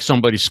views are like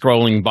somebody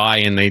scrolling by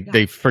and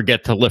they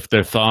forget to lift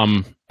their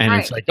thumb, and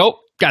it's like, oh,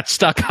 got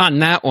stuck on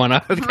that one.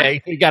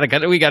 Okay, we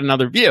got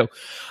another view.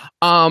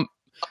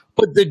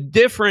 But the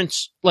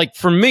difference, like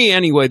for me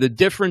anyway, the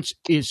difference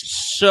is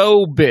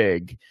so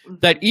big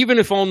that even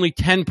if only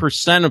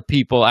 10% of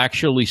people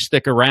actually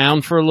stick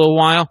around for a little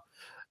while,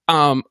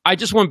 I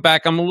just went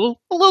back. I'm a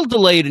little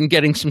delayed in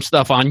getting some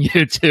stuff on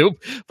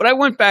YouTube, but I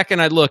went back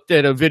and I looked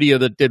at a video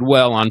that did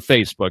well on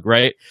Facebook,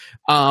 right?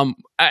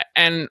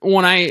 And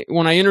when I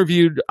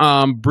interviewed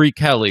Bree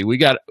Kelly, we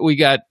got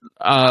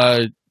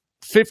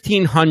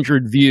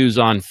 1,500 views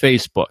on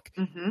Facebook.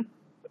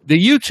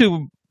 The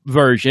YouTube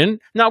version,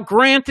 now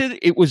granted,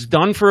 it was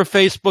done for a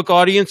Facebook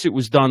audience. It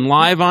was done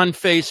live on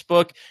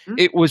Facebook.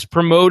 It was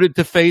promoted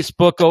to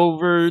Facebook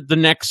over the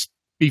next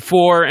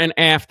before and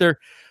after.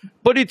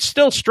 But it's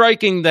still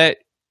striking that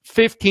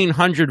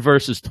 1,500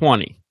 versus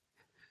 20.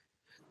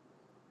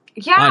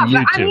 Yeah,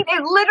 but I mean,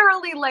 it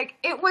literally, like,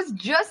 it was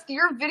just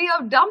your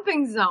video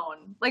dumping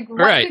zone. Like,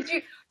 what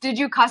did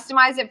you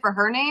customize it for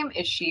her name?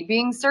 Is she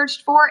being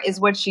searched for?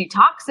 Is what she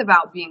talks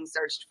about being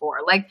searched for?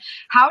 Like,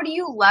 how do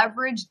you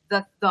leverage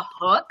the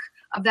hook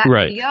of that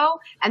video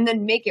and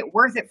then make it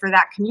worth it for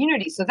that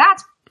community? So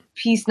that's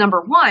piece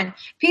number one.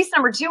 Piece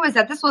number two is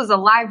that this was a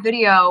live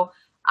video,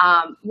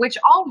 which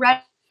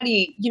already,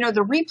 you know,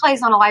 the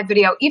replays on a live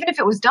video, even if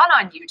it was done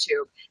on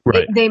YouTube,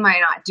 they might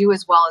not do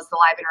as well as the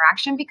live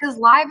interaction, because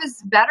live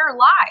is better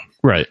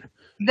live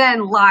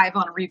than live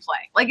on a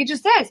replay. Like, it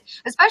just is,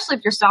 especially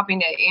if you're stopping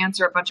to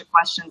answer a bunch of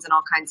questions and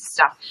all kinds of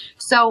stuff.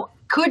 So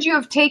could you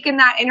have taken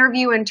that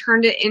interview and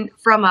turned it in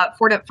from a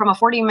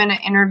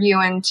 40-minute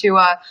interview into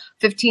a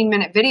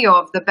 15-minute video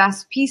of the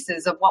best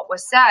pieces of what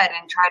was said,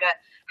 and try to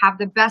have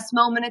the best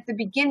moment at the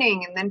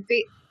beginning, and then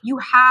you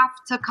have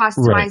to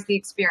customize the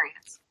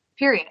experience.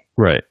 Period.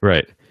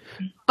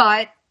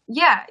 But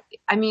yeah,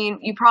 I mean,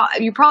 you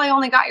probably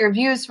only got your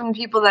views from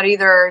people that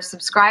either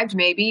subscribed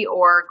maybe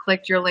or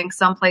clicked your link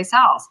someplace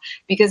else,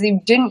 because you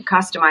didn't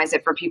customize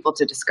it for people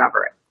to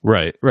discover it.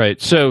 Right.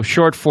 So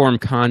short form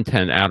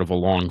content out of a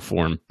long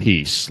form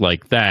piece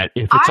like that,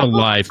 if it's a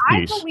live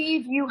piece. I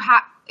believe you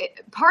have,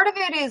 part of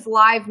it is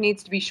live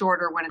needs to be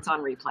shorter when it's on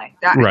replay.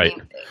 I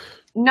mean,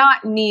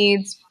 not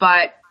needs,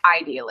 but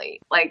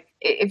ideally, like,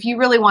 if you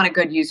really want a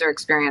good user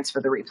experience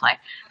for the replay.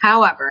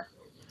 However,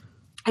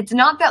 it's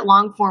not that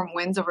long form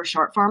wins over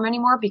short form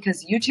anymore,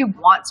 because YouTube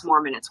wants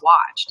more minutes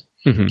watched.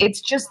 It's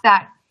just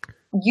that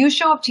you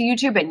show up to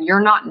YouTube and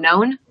you're not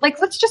known.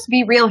 Like, let's just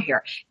be real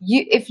here.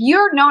 If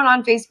you're known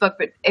on Facebook,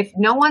 but if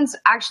no one's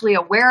actually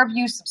aware of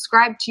you,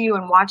 subscribed to you,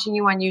 and watching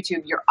you on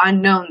YouTube, you're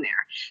unknown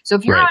there. So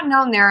if you're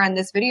unknown there and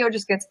this video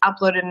just gets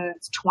uploaded and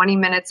it's 20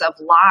 minutes of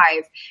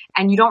live,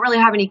 and you don't really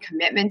have any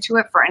commitment to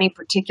it for any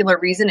particular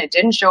reason, it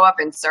didn't show up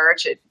in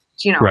search, it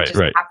just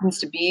happens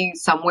to be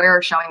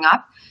somewhere showing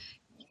up,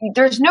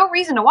 there's no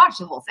reason to watch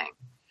the whole thing.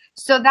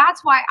 So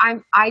that's why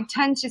I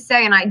tend to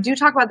say, and I do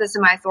talk about this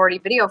in my authority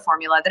video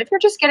formula, that if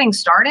you're just getting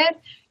started,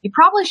 you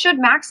probably should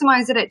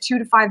maximize it at 2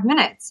 to 5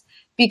 minutes,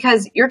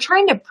 because you're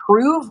trying to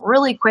prove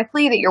really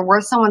quickly that you're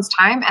worth someone's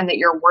time and that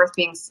you're worth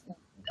being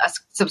a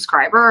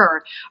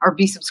subscriber or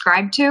be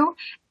subscribed to.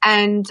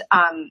 And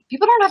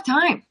people don't have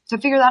time to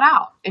figure that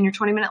out in your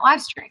 20-minute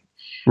live stream.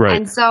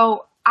 And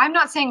so I'm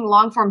not saying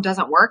long form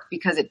doesn't work,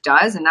 because it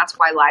does. And that's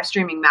why live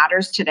streaming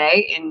matters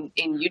today in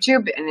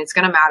YouTube. And it's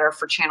going to matter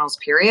for channels,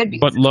 period.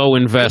 But low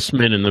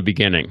investment in the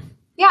beginning.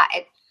 Yeah.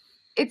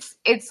 It's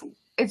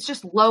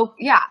just low.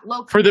 Yeah.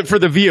 Low for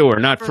the viewer,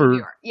 not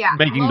for Yeah,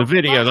 making the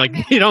video.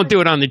 Like, you don't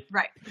do it on the,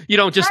 right. You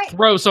don't just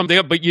throw something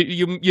up, but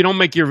you don't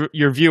make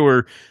your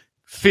viewer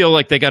feel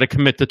like they got to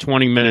commit to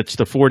 20 minutes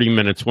to 40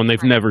 minutes when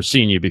they've never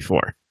seen you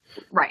before.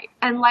 Right.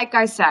 And like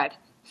I said,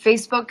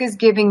 Facebook is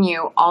giving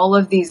you all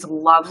of these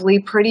lovely,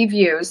 pretty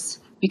views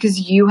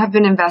because you have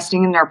been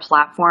investing in their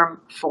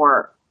platform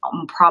for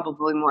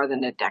probably more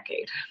than a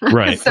decade.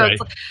 Right. So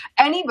it's like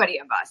anybody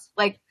of us,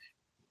 like,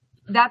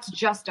 that's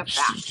just a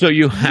fact. So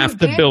you have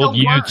to build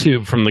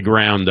YouTube from the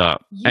ground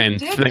up. You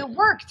did the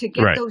work to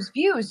get those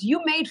views.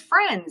 You made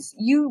friends.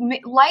 You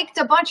liked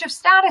a bunch of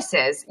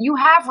statuses. You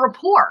have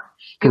rapport.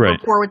 You have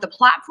rapport with the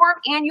platform,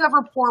 and you have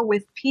rapport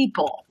with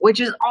people, which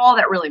is all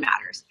that really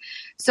matters.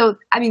 So,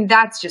 I mean,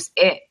 that's just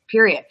it,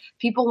 period.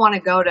 People want to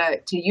go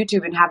to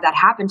YouTube and have that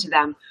happen to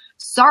them.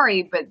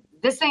 Sorry, but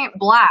this ain't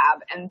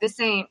Blab, and this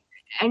ain't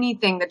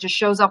anything that just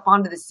shows up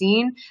onto the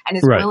scene and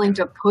is willing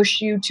to push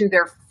you to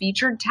their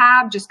featured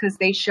tab just because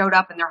they showed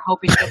up and they're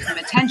hoping to get some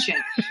attention.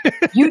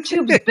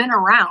 YouTube's been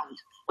around.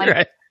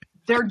 Like,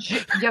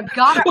 you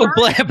gotta earn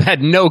Blab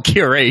had no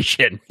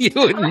curation. You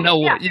wouldn't know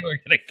what you were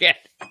gonna get.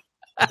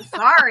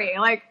 Sorry,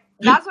 like,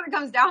 that's what it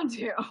comes down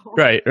to.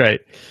 Right.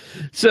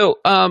 So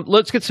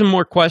let's get some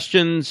more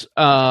questions.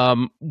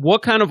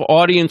 What kind of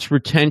audience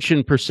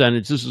retention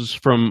percentage, this is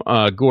from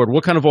Gord,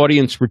 what kind of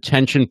audience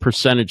retention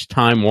percentage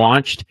time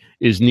watched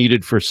is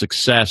needed for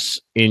success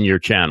in your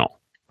channel?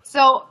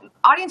 So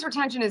audience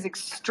retention is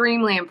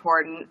extremely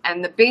important.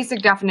 And the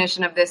basic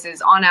definition of this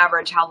is, on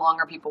average, how long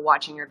are people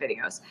watching your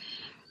videos?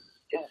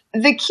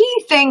 The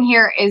key thing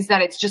here is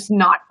that it's just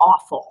not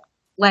awful.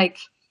 Like,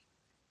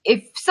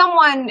 if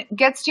someone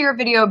gets to your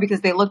video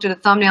because they looked at a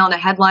thumbnail and a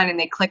headline and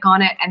they click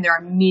on it and they're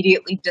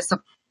immediately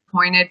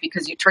disappointed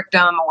because you tricked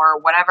them or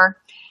whatever,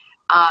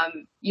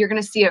 you're going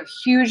to see a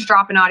huge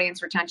drop in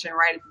audience retention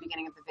right at the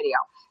beginning of the video.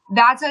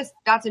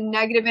 That's a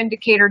negative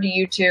indicator to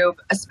YouTube,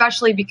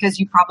 especially because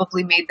you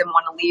probably made them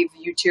want to leave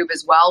YouTube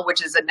as well,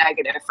 which is a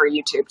negative for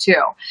YouTube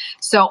too.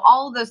 So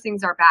all of those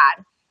things are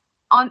bad.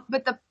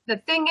 But the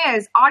thing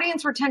is,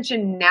 audience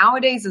retention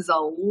nowadays is a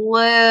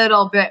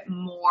little bit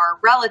more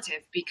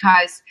relative,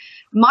 because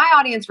my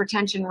audience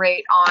retention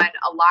rate on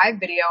a live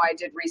video I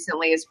did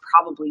recently is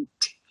probably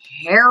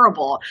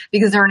terrible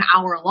because they're an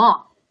hour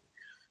long.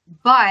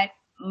 But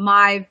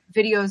my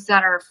videos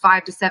that are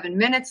 5 to 7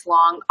 minutes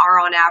long are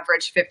on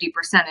average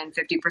 50%, and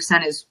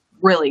 50% is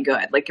really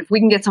good. Like, if we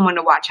can get someone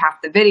to watch half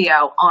the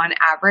video on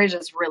average,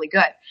 it's really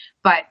good.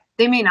 But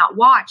they may not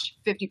watch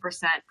 50%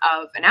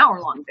 of an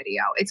hour-long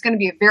video. It's going to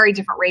be a very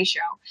different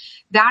ratio.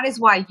 That is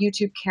why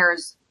YouTube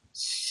cares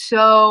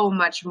so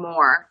much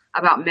more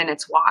about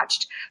minutes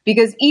watched.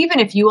 Because even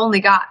if you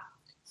only got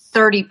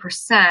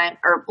 30%,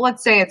 or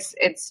let's say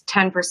it's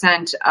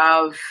 10%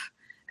 of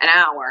an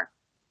hour,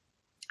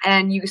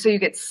 and you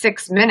get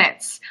 6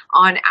 minutes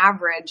on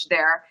average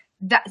there,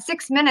 that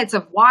 6 minutes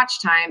of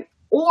watch time,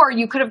 or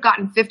you could have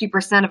gotten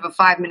 50% of a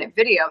 5-minute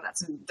video.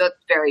 That's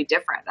very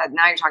different.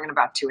 Now you're talking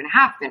about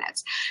 2.5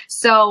 minutes.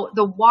 So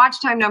the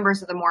watch time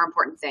numbers are the more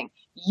important thing.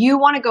 You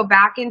want to go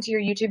back into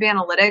your YouTube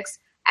analytics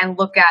and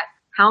look at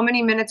how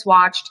many minutes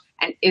watched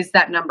and is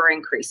that number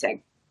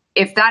increasing.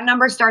 If that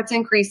number starts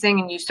increasing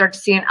and you start to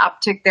see an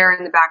uptick there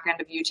in the back end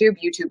of YouTube,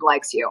 YouTube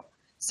likes you.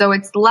 So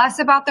it's less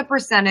about the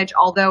percentage,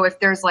 although if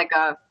there's like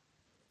a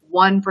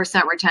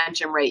 1%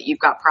 retention rate, you've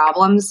got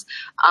problems.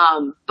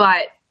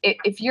 But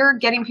if you're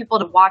getting people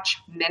to watch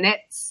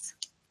minutes,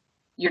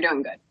 you're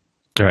doing good.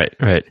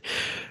 Right.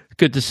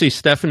 Good to see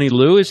Stephanie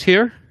Liu is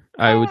here.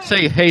 I would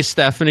say, hey,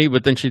 Stephanie,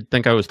 but then she'd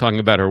think I was talking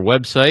about her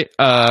website.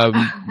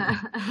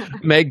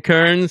 Meg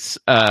Kearns,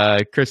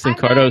 Kristen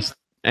Cardos,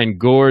 and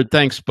Gord,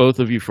 thanks both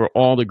of you for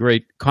all the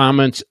great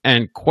comments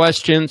and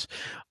questions.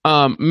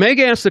 Meg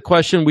asked the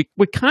question,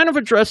 we kind of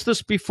addressed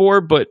this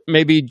before, but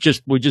maybe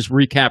we'll just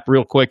recap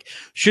real quick.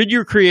 Should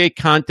you create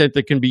content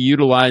that can be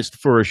utilized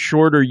for a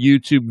shorter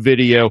YouTube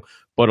video,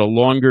 but a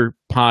longer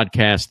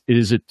podcast?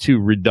 Is it too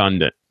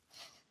redundant?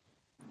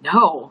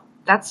 No,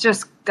 that's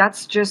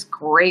just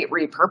great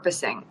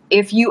repurposing.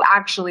 If you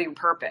actually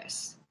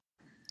purpose.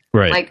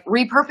 Right. Like,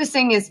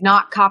 repurposing is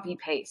not copy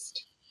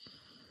paste.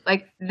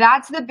 Like,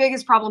 that's the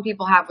biggest problem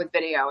people have with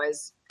video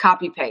is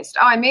copy paste.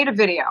 Oh, I made a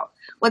video.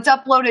 Let's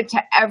upload it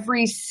to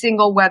every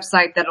single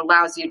website that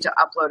allows you to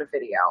upload a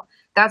video.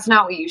 That's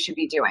not what you should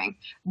be doing.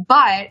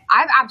 But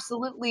I've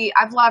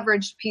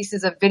leveraged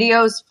pieces of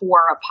videos for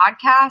a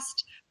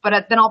podcast,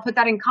 but then I'll put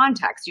that in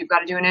context. You've got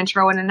to do an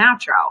intro and an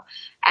outro.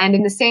 And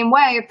in the same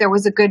way, if there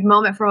was a good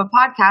moment from a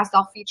podcast,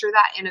 I'll feature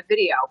that in a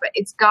video. But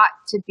it's got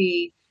to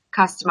be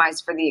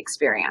customized for the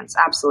experience.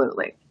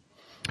 Absolutely.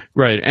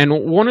 Right.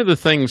 And one of the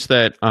things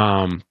that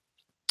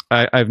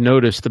I've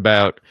noticed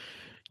about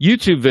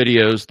YouTube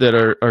videos that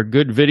are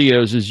good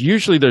videos is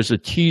usually there's a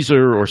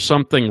teaser or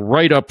something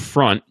right up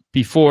front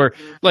before,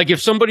 like if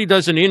somebody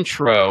does an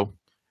intro,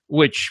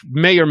 which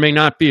may or may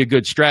not be a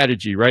good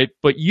strategy, right?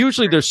 But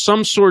usually there's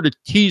some sort of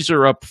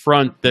teaser up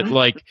front that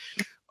like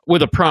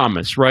with a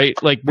promise, right?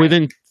 Like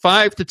within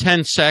 5 to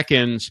 10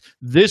 seconds,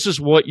 this is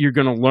what you're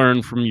going to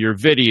learn from your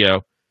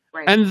video.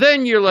 Right. And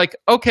then you're like,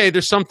 okay,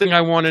 there's something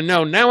I want to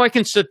know. Now I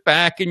can sit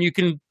back and you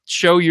can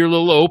show your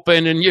little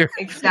open and your,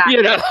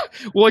 you know,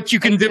 what you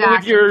can do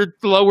with your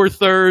lower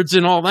thirds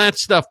and all that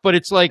stuff. But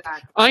it's like,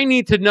 I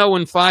need to know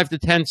in 5 to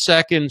 10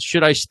 seconds,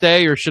 should I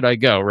stay or should I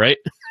go, right?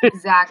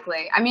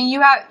 Exactly. I mean,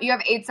 you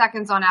have 8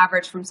 seconds on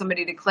average from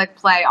somebody to click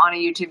play on a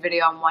YouTube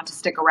video and want to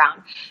stick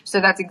around.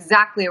 So that's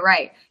exactly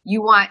right.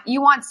 You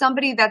want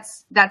somebody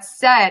that's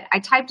said, I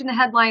typed in the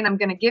headline, I'm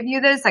going to give you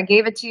this. I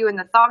gave it to you in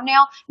the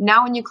thumbnail.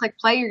 Now when you click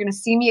play, you're going to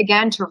see me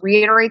again to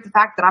reiterate the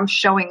fact that I'm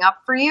showing up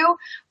for you.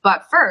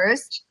 But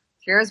first,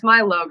 here's my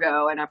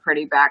logo and a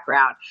pretty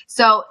background.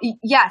 So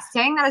yes,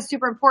 saying that is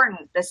super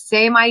important. The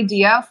same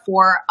idea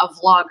for a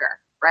vlogger,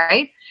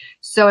 right?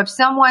 So if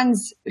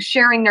someone's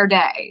sharing their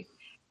day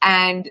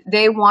and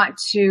they want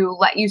to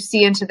let you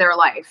see into their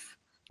life,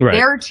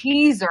 their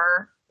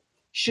teaser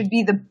should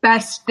be the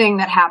best thing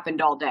that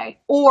happened all day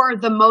or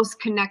the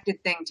most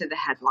connected thing to the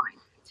headline,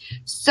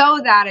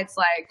 so that it's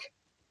like,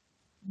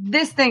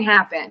 this thing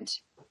happened.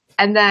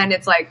 And then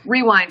it's like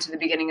rewind to the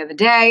beginning of the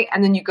day,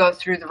 and then you go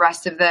through the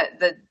rest of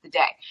the day.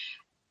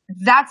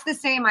 That's the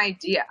same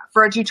idea.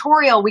 For a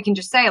tutorial, we can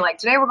just say, like,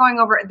 today we're going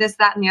over this,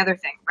 that, and the other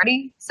thing.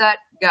 Ready, set,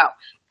 go.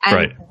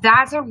 And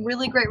that's a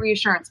really great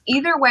reassurance.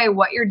 Either way,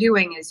 what you're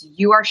doing is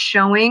you are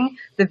showing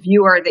the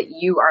viewer that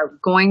you are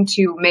going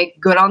to make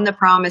good on the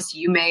promise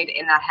you made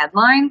in that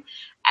headline,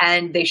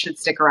 and they should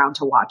stick around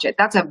to watch it.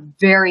 That's a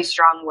very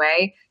strong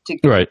way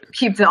to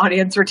keep the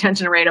audience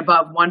retention rate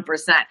above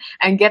 1%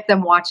 and get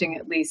them watching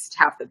at least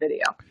half the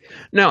video.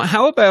 Now,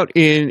 how about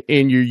in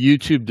your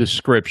YouTube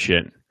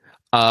description?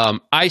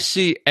 I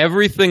see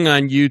everything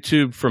on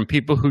YouTube from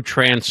people who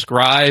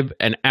transcribe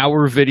an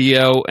hour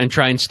video and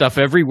try and stuff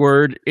every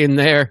word in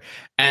there,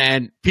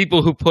 and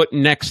people who put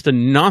next to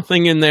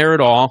nothing in there at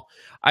all.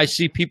 I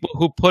see people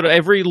who put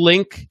every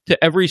link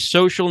to every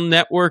social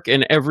network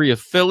and every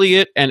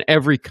affiliate and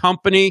every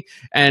company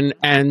and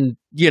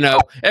you know,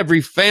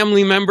 every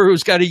family member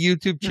who's got a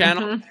YouTube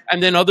channel.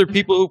 And then other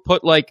people who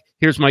put like,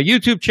 here's my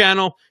YouTube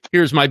channel,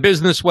 here's my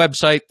business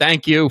website,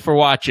 thank you for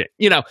watching.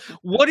 You know,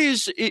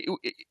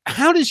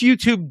 how does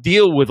YouTube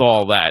deal with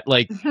all that?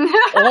 Like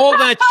all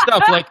that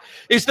stuff, like,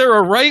 is there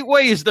a right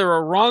way? Is there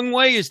a wrong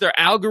way? Is there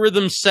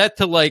algorithms set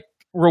to like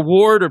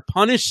reward or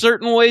punish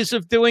certain ways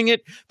of doing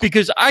it?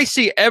 Because I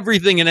see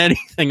everything and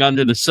anything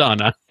under the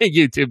sun on a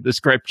YouTube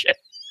description.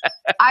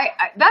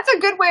 That's a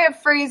good way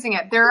of phrasing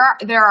it. There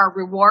are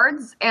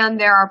rewards and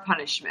there are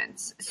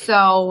punishments.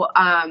 So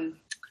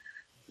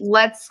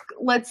let's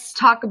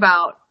talk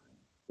about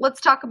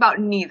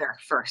neither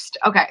first.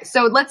 Okay,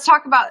 so let's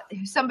talk about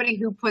somebody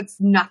who puts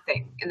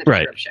nothing in the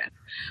description.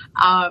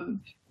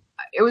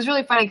 It was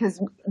really funny because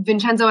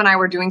Vincenzo and I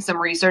were doing some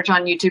research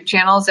on YouTube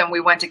channels, and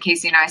we went to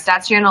Casey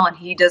Neistat's channel, and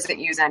he doesn't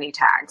use any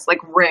tags. Like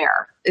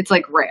rare. It's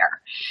like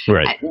rare.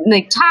 Right. And,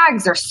 like,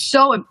 tags are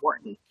so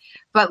important,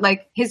 but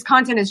like his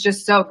content is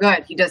just so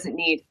good, he doesn't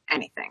need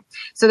anything.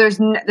 So there's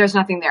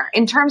nothing there.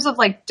 In terms of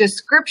like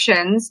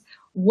descriptions,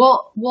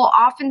 we'll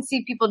often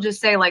see people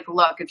just say like,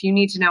 look, if you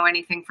need to know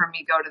anything from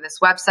me, go to this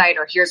website,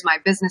 or here's my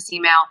business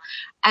email.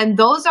 And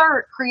those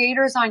are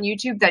creators on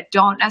YouTube that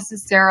don't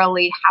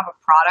necessarily have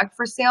a product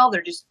for sale.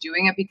 They're just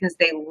doing it because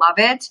they love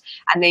it,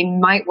 and they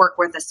might work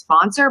with a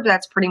sponsor, but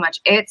that's pretty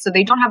much it. So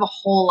they don't have a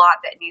whole lot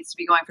that needs to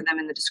be going for them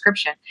in the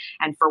description.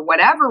 And for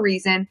whatever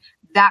reason,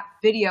 that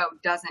video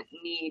doesn't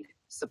need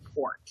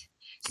support.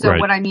 So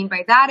what I mean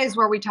by that is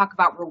where we talk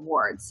about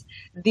rewards.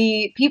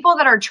 The people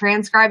that are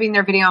transcribing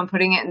their video and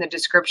putting it in the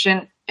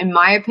description, in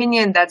my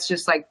opinion, that's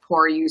just like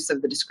poor use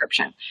of the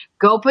description.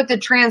 Go put the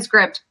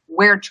transcript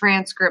where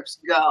transcripts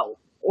go,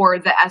 or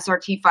the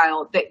SRT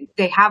file.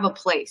 They have a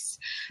place.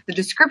 The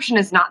description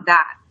is not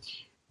that.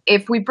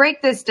 If we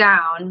break this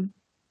down,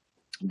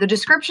 the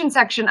description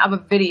section of a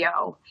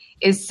video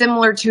is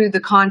similar to the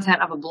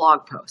content of a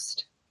blog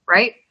post,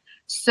 right?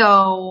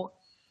 So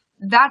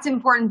that's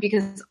important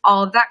because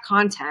all of that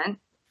content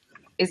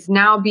is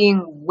now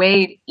being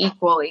weighed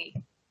equally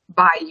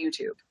by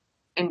YouTube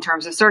in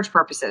terms of search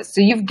purposes. So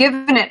you've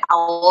given it a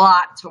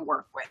lot to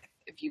work with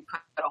if you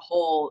put a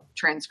whole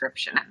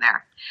transcription in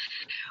there.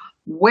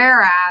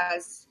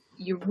 Whereas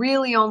you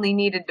really only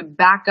needed to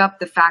back up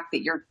the fact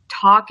that you're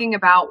talking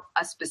about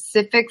a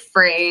specific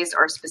phrase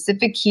or a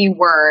specific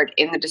keyword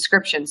in the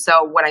description.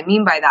 So what I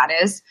mean by that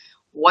is,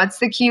 what's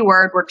the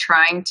keyword we're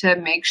trying to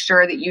make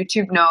sure that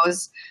YouTube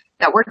knows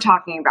that we're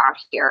talking about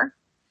here?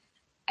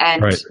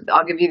 And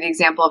I'll give you the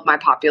example of my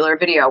popular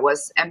video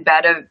was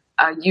embed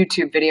a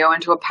YouTube video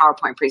into a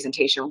PowerPoint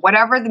presentation.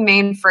 Whatever the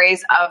main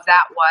phrase of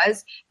that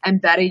was,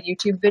 embed a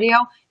YouTube video.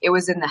 It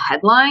was in the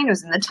headline, it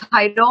was in the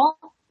title,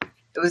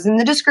 it was in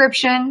the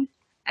description,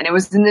 and it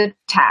was in the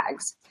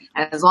tags.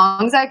 And as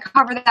long as I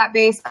cover that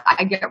base,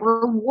 I get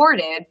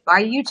rewarded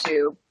by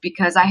YouTube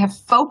because I have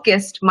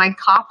focused my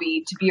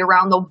copy to be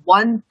around the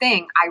one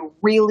thing I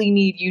really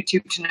need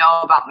YouTube to know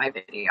about my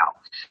video.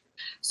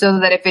 So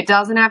that if it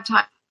doesn't have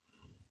time,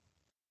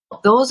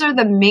 those are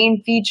the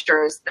main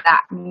features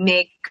that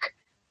make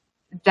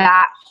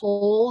that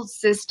whole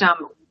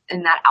system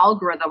and that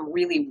algorithm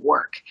really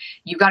work.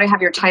 You've got to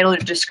have your title,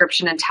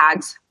 description, and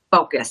tags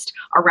focused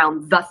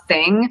around the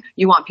thing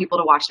you want people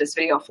to watch this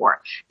video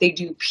for. They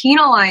do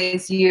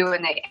penalize you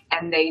and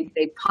they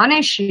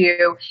punish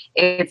you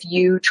if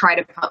you try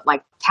to put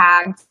like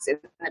tags in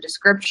the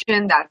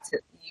description.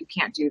 You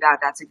can't do that.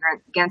 That's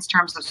against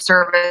terms of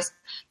service.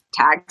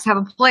 Tags have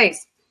a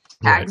place.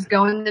 Tags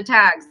go in the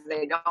tags.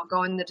 They don't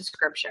go in the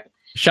description.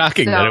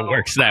 Shocking that it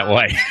works that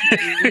way.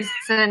 Use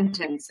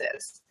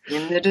sentences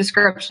in the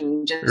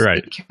description. Just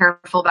be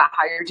careful about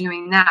how you're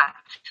doing that.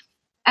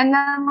 And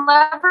then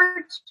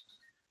leverage.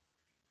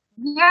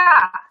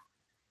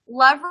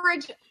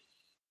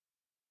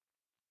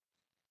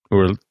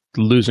 We're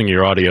losing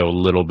your audio a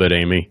little bit,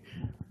 Amy.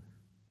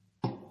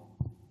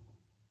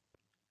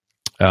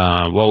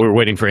 While we're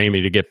waiting for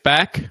Amy to get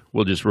back,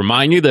 we'll just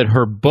remind you that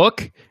her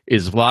book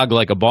is Vlog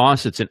Like a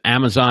Boss. It's an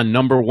Amazon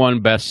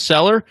 #1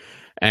 bestseller,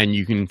 and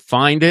you can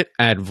find it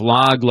at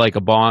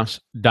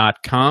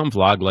vloglikeaboss.com,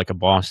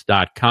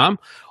 vloglikeaboss.com.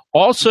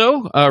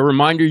 Also, a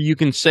reminder, you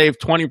can save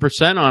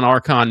 20% on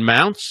Archon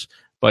mounts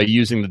by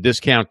using the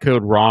discount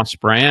code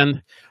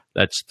ROSSBRAND.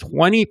 That's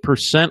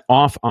 20%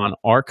 off on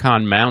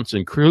Archon mounts,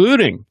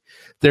 including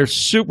their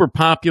super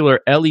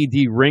popular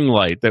LED ring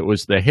light that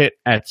was the hit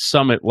at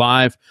Summit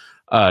Live.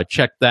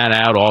 Check that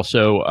out.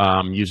 Also,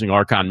 using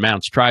Archon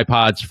mounts,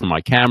 tripods for my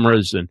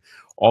cameras, and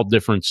all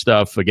different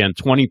stuff. Again,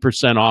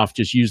 20% off.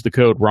 Just use the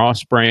code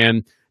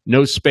ROSSBRAND.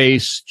 No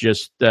space,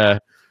 just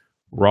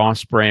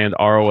ROSSBRAND,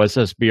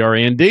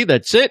 ROSSBRAND.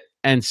 That's it.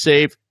 And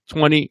save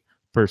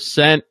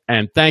 20%.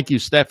 And thank you,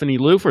 Stephanie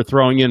Lou, for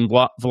throwing in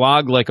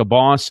Vlog Like a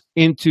Boss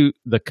into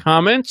the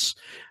comments.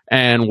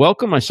 And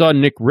welcome. I saw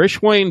Nick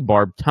Rishwain.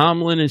 Barb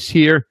Tomlin is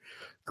here.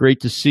 Great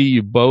to see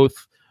you both.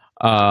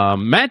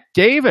 Matt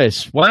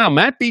Davis. Wow,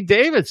 Matt B.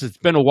 Davis. It's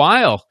been a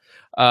while.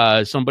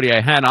 Somebody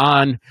I had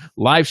on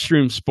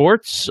Livestream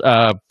Sports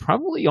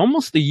probably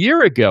almost a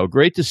year ago.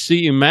 Great to see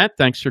you, Matt.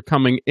 Thanks for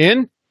coming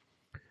in.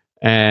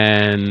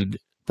 And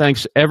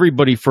thanks,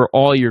 everybody, for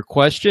all your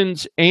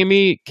questions.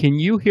 Amy, can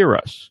you hear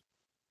us?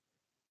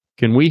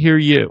 Can we hear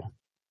you?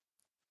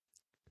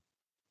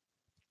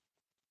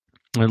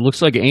 It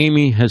looks like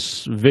Amy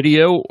has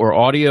video or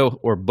audio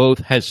or both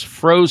has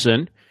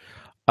frozen.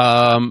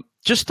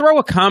 Just throw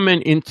a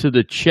comment into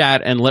the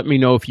chat and let me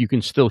know if you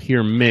can still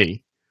hear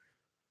me.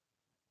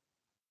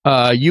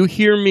 You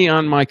hear me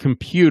on my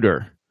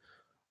computer.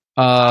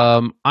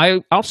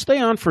 I'll stay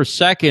on for a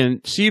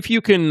second. See if you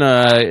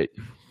can...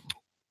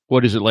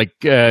 what is it like?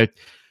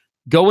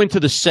 Go into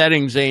the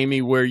settings,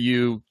 Amy, where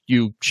you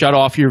shut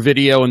off your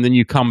video and then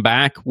you come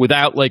back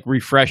without like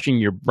refreshing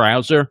your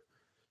browser.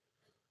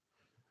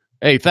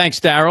 Hey, thanks,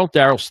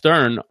 Daryl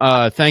Stern.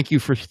 Thank you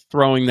for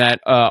throwing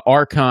that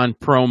Archon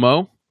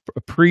promo.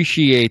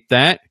 Appreciate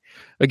that.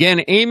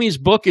 Again, Amy's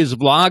book is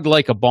Vlog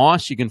Like a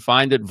Boss. You can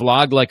find it at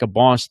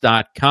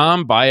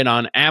vloglikeaboss.com. Buy it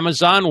on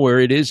Amazon, where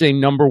it is a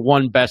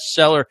 #1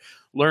 bestseller.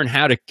 Learn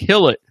how to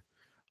kill it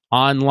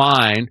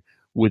online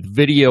with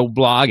video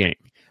blogging.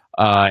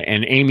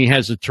 And Amy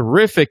has a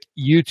terrific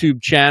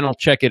YouTube channel.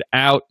 Check it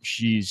out.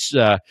 She's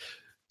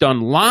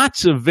done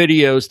lots of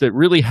videos that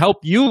really help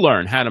you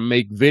learn how to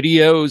make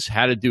videos,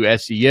 how to do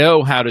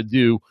SEO, how to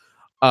do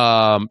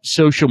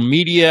social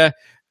media,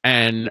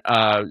 and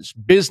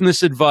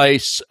business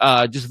advice.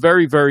 Just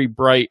very, very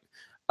bright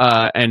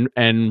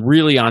and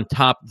really on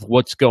top of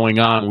what's going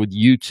on with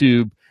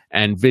YouTube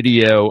and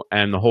video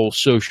and the whole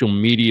social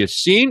media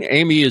scene.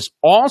 Amy is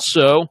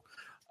also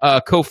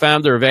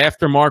co-founder of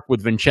Aftermark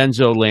with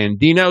Vincenzo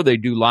Landino. They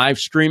do live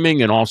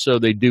streaming and also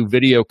they do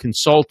video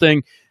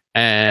consulting.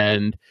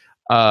 And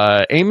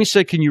Amy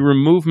said, "Can you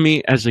remove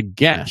me as a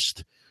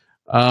guest?"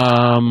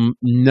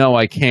 No,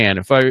 I can't.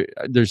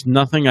 There's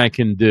nothing I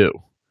can do,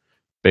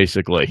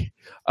 basically.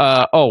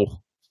 Let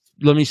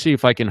me see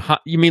if I can.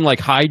 You mean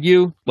like hide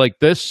you like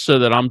this so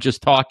that I'm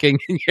just talking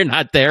and you're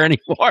not there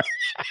anymore?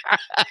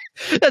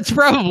 That's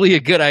probably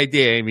a good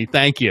idea, Amy.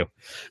 Thank you.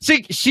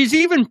 See, she's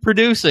even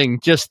producing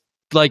just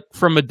like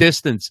from a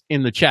distance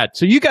in the chat.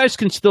 So you guys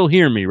can still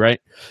hear me, right?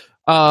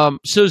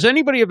 So does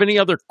anybody have any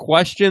other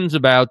questions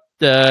about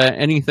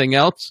anything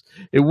else?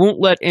 It won't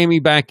let Amy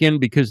back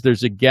in because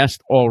there's a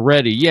guest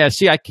already. Yeah,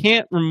 see, I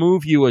can't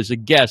remove you as a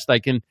guest. I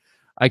can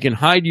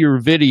hide your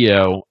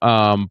video,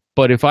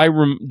 but if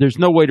there's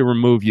no way to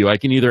remove you. I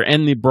can either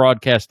end the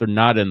broadcast or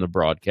not end the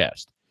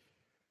broadcast.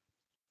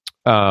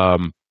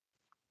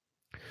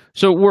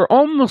 So we're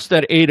almost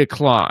at 8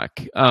 o'clock,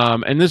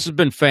 and this has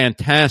been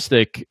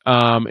fantastic.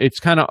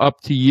 It's kind of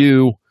up to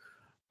you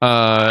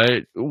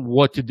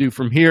what to do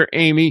from here,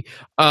 Amy.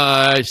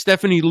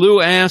 Stephanie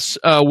Lou asks,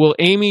 will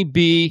Amy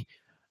be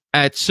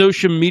at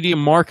Social Media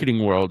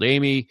Marketing World?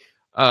 Amy,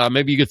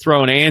 Maybe you could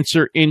throw an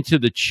answer into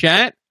the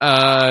chat.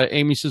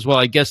 Amy says, well,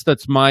 I guess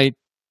that's my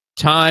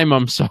time.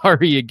 I'm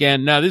sorry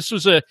again. Now, this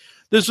was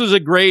a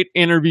great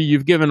interview.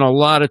 You've given a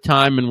lot of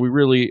time, and we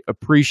really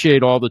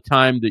appreciate all the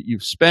time that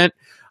you've spent.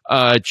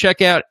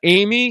 Check out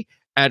Amy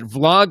at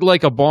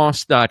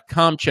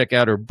vloglikeaboss.com. Check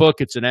out her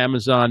book. It's an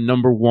Amazon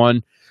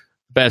 #1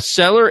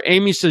 bestseller.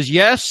 Amy says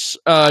yes,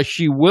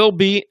 she will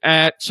be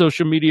at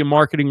Social Media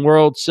Marketing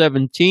World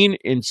 17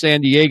 in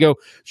San Diego.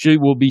 She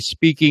will be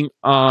speaking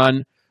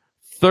on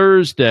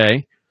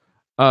Thursday.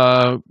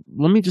 Let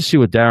me just see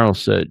what Daryl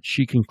said.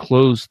 She can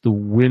close the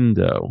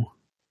window.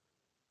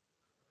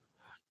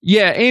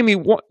 Yeah, Amy,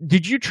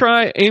 did you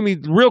try, Amy,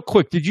 real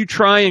quick, did you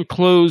try and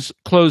close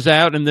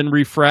out and then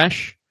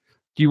refresh?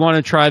 Do you want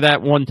to try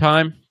that one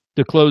time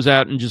to close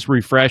out and just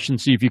refresh and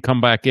see if you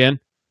come back in?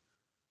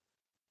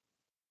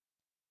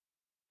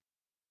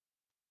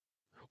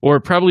 Or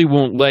it probably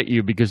won't let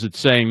you because it's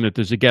saying that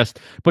there's a guest.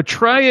 But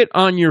try it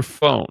on your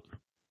phone.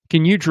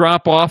 Can you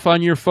drop off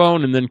on your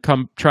phone and then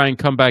try and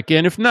come back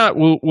in? If not,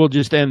 we'll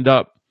just end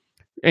up.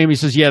 Amy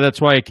says, yeah,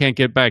 that's why I can't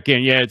get back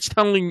in. Yeah, it's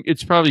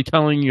probably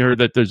telling her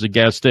that there's a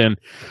guest in.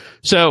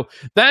 So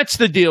that's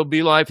the deal.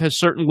 BeLive has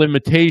certain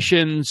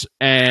limitations,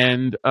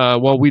 and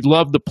while we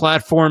love the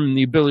platform and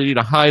the ability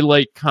to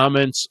highlight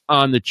comments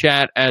on the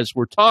chat as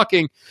we're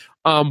talking,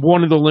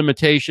 one of the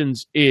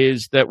limitations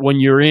is that when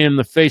you're in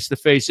the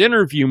face-to-face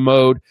interview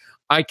mode,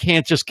 I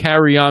can't just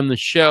carry on the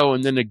show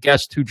and then a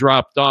guest who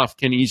dropped off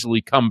can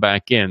easily come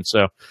back in.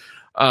 So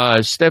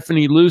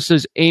Stephanie Lou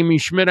says, Amy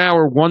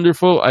Schmittauer,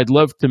 wonderful. I'd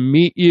love to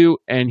meet you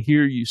and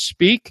hear you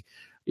speak.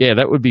 Yeah,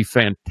 that would be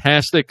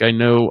fantastic. I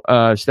know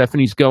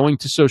Stephanie's going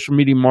to Social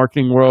Media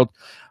Marketing World.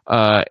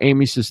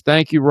 Amy says,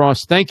 thank you,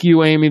 Ross. Thank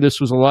you, Amy. This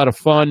was a lot of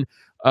fun.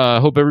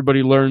 Hope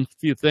everybody learned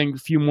a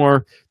few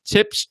more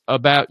tips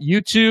about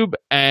YouTube,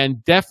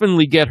 and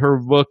definitely get her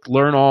book,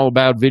 learn all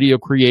about video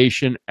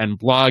creation and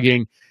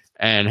blogging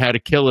and how to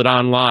kill it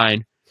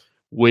online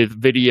with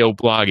video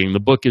blogging.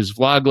 The book is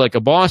Vlog Like a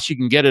Boss. You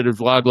can get it at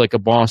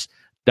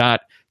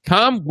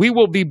vloglikeaboss.com. We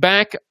will be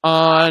back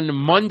on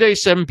Monday,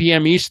 7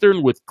 p.m.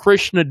 Eastern with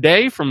Krishna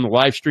Day from the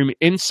Livestream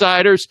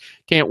Insiders.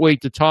 Can't wait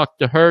to talk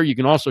to her. You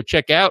can also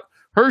check out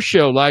her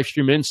show,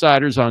 Livestream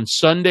Insiders, on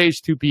Sundays,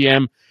 2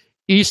 p.m.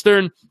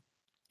 Eastern.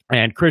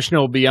 And Krishna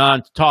will be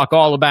on to talk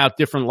all about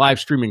different live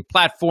streaming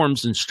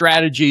platforms and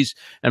strategies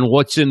and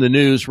what's in the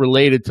news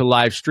related to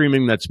live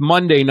streaming. That's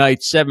Monday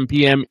night, 7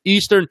 p.m.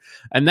 Eastern.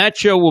 And that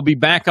show will be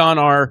back on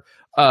our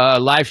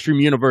Livestream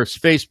Universe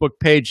Facebook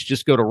page.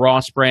 Just go to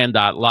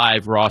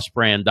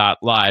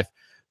rossbrand.live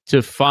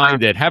to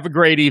find it. Have a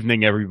great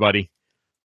evening, everybody.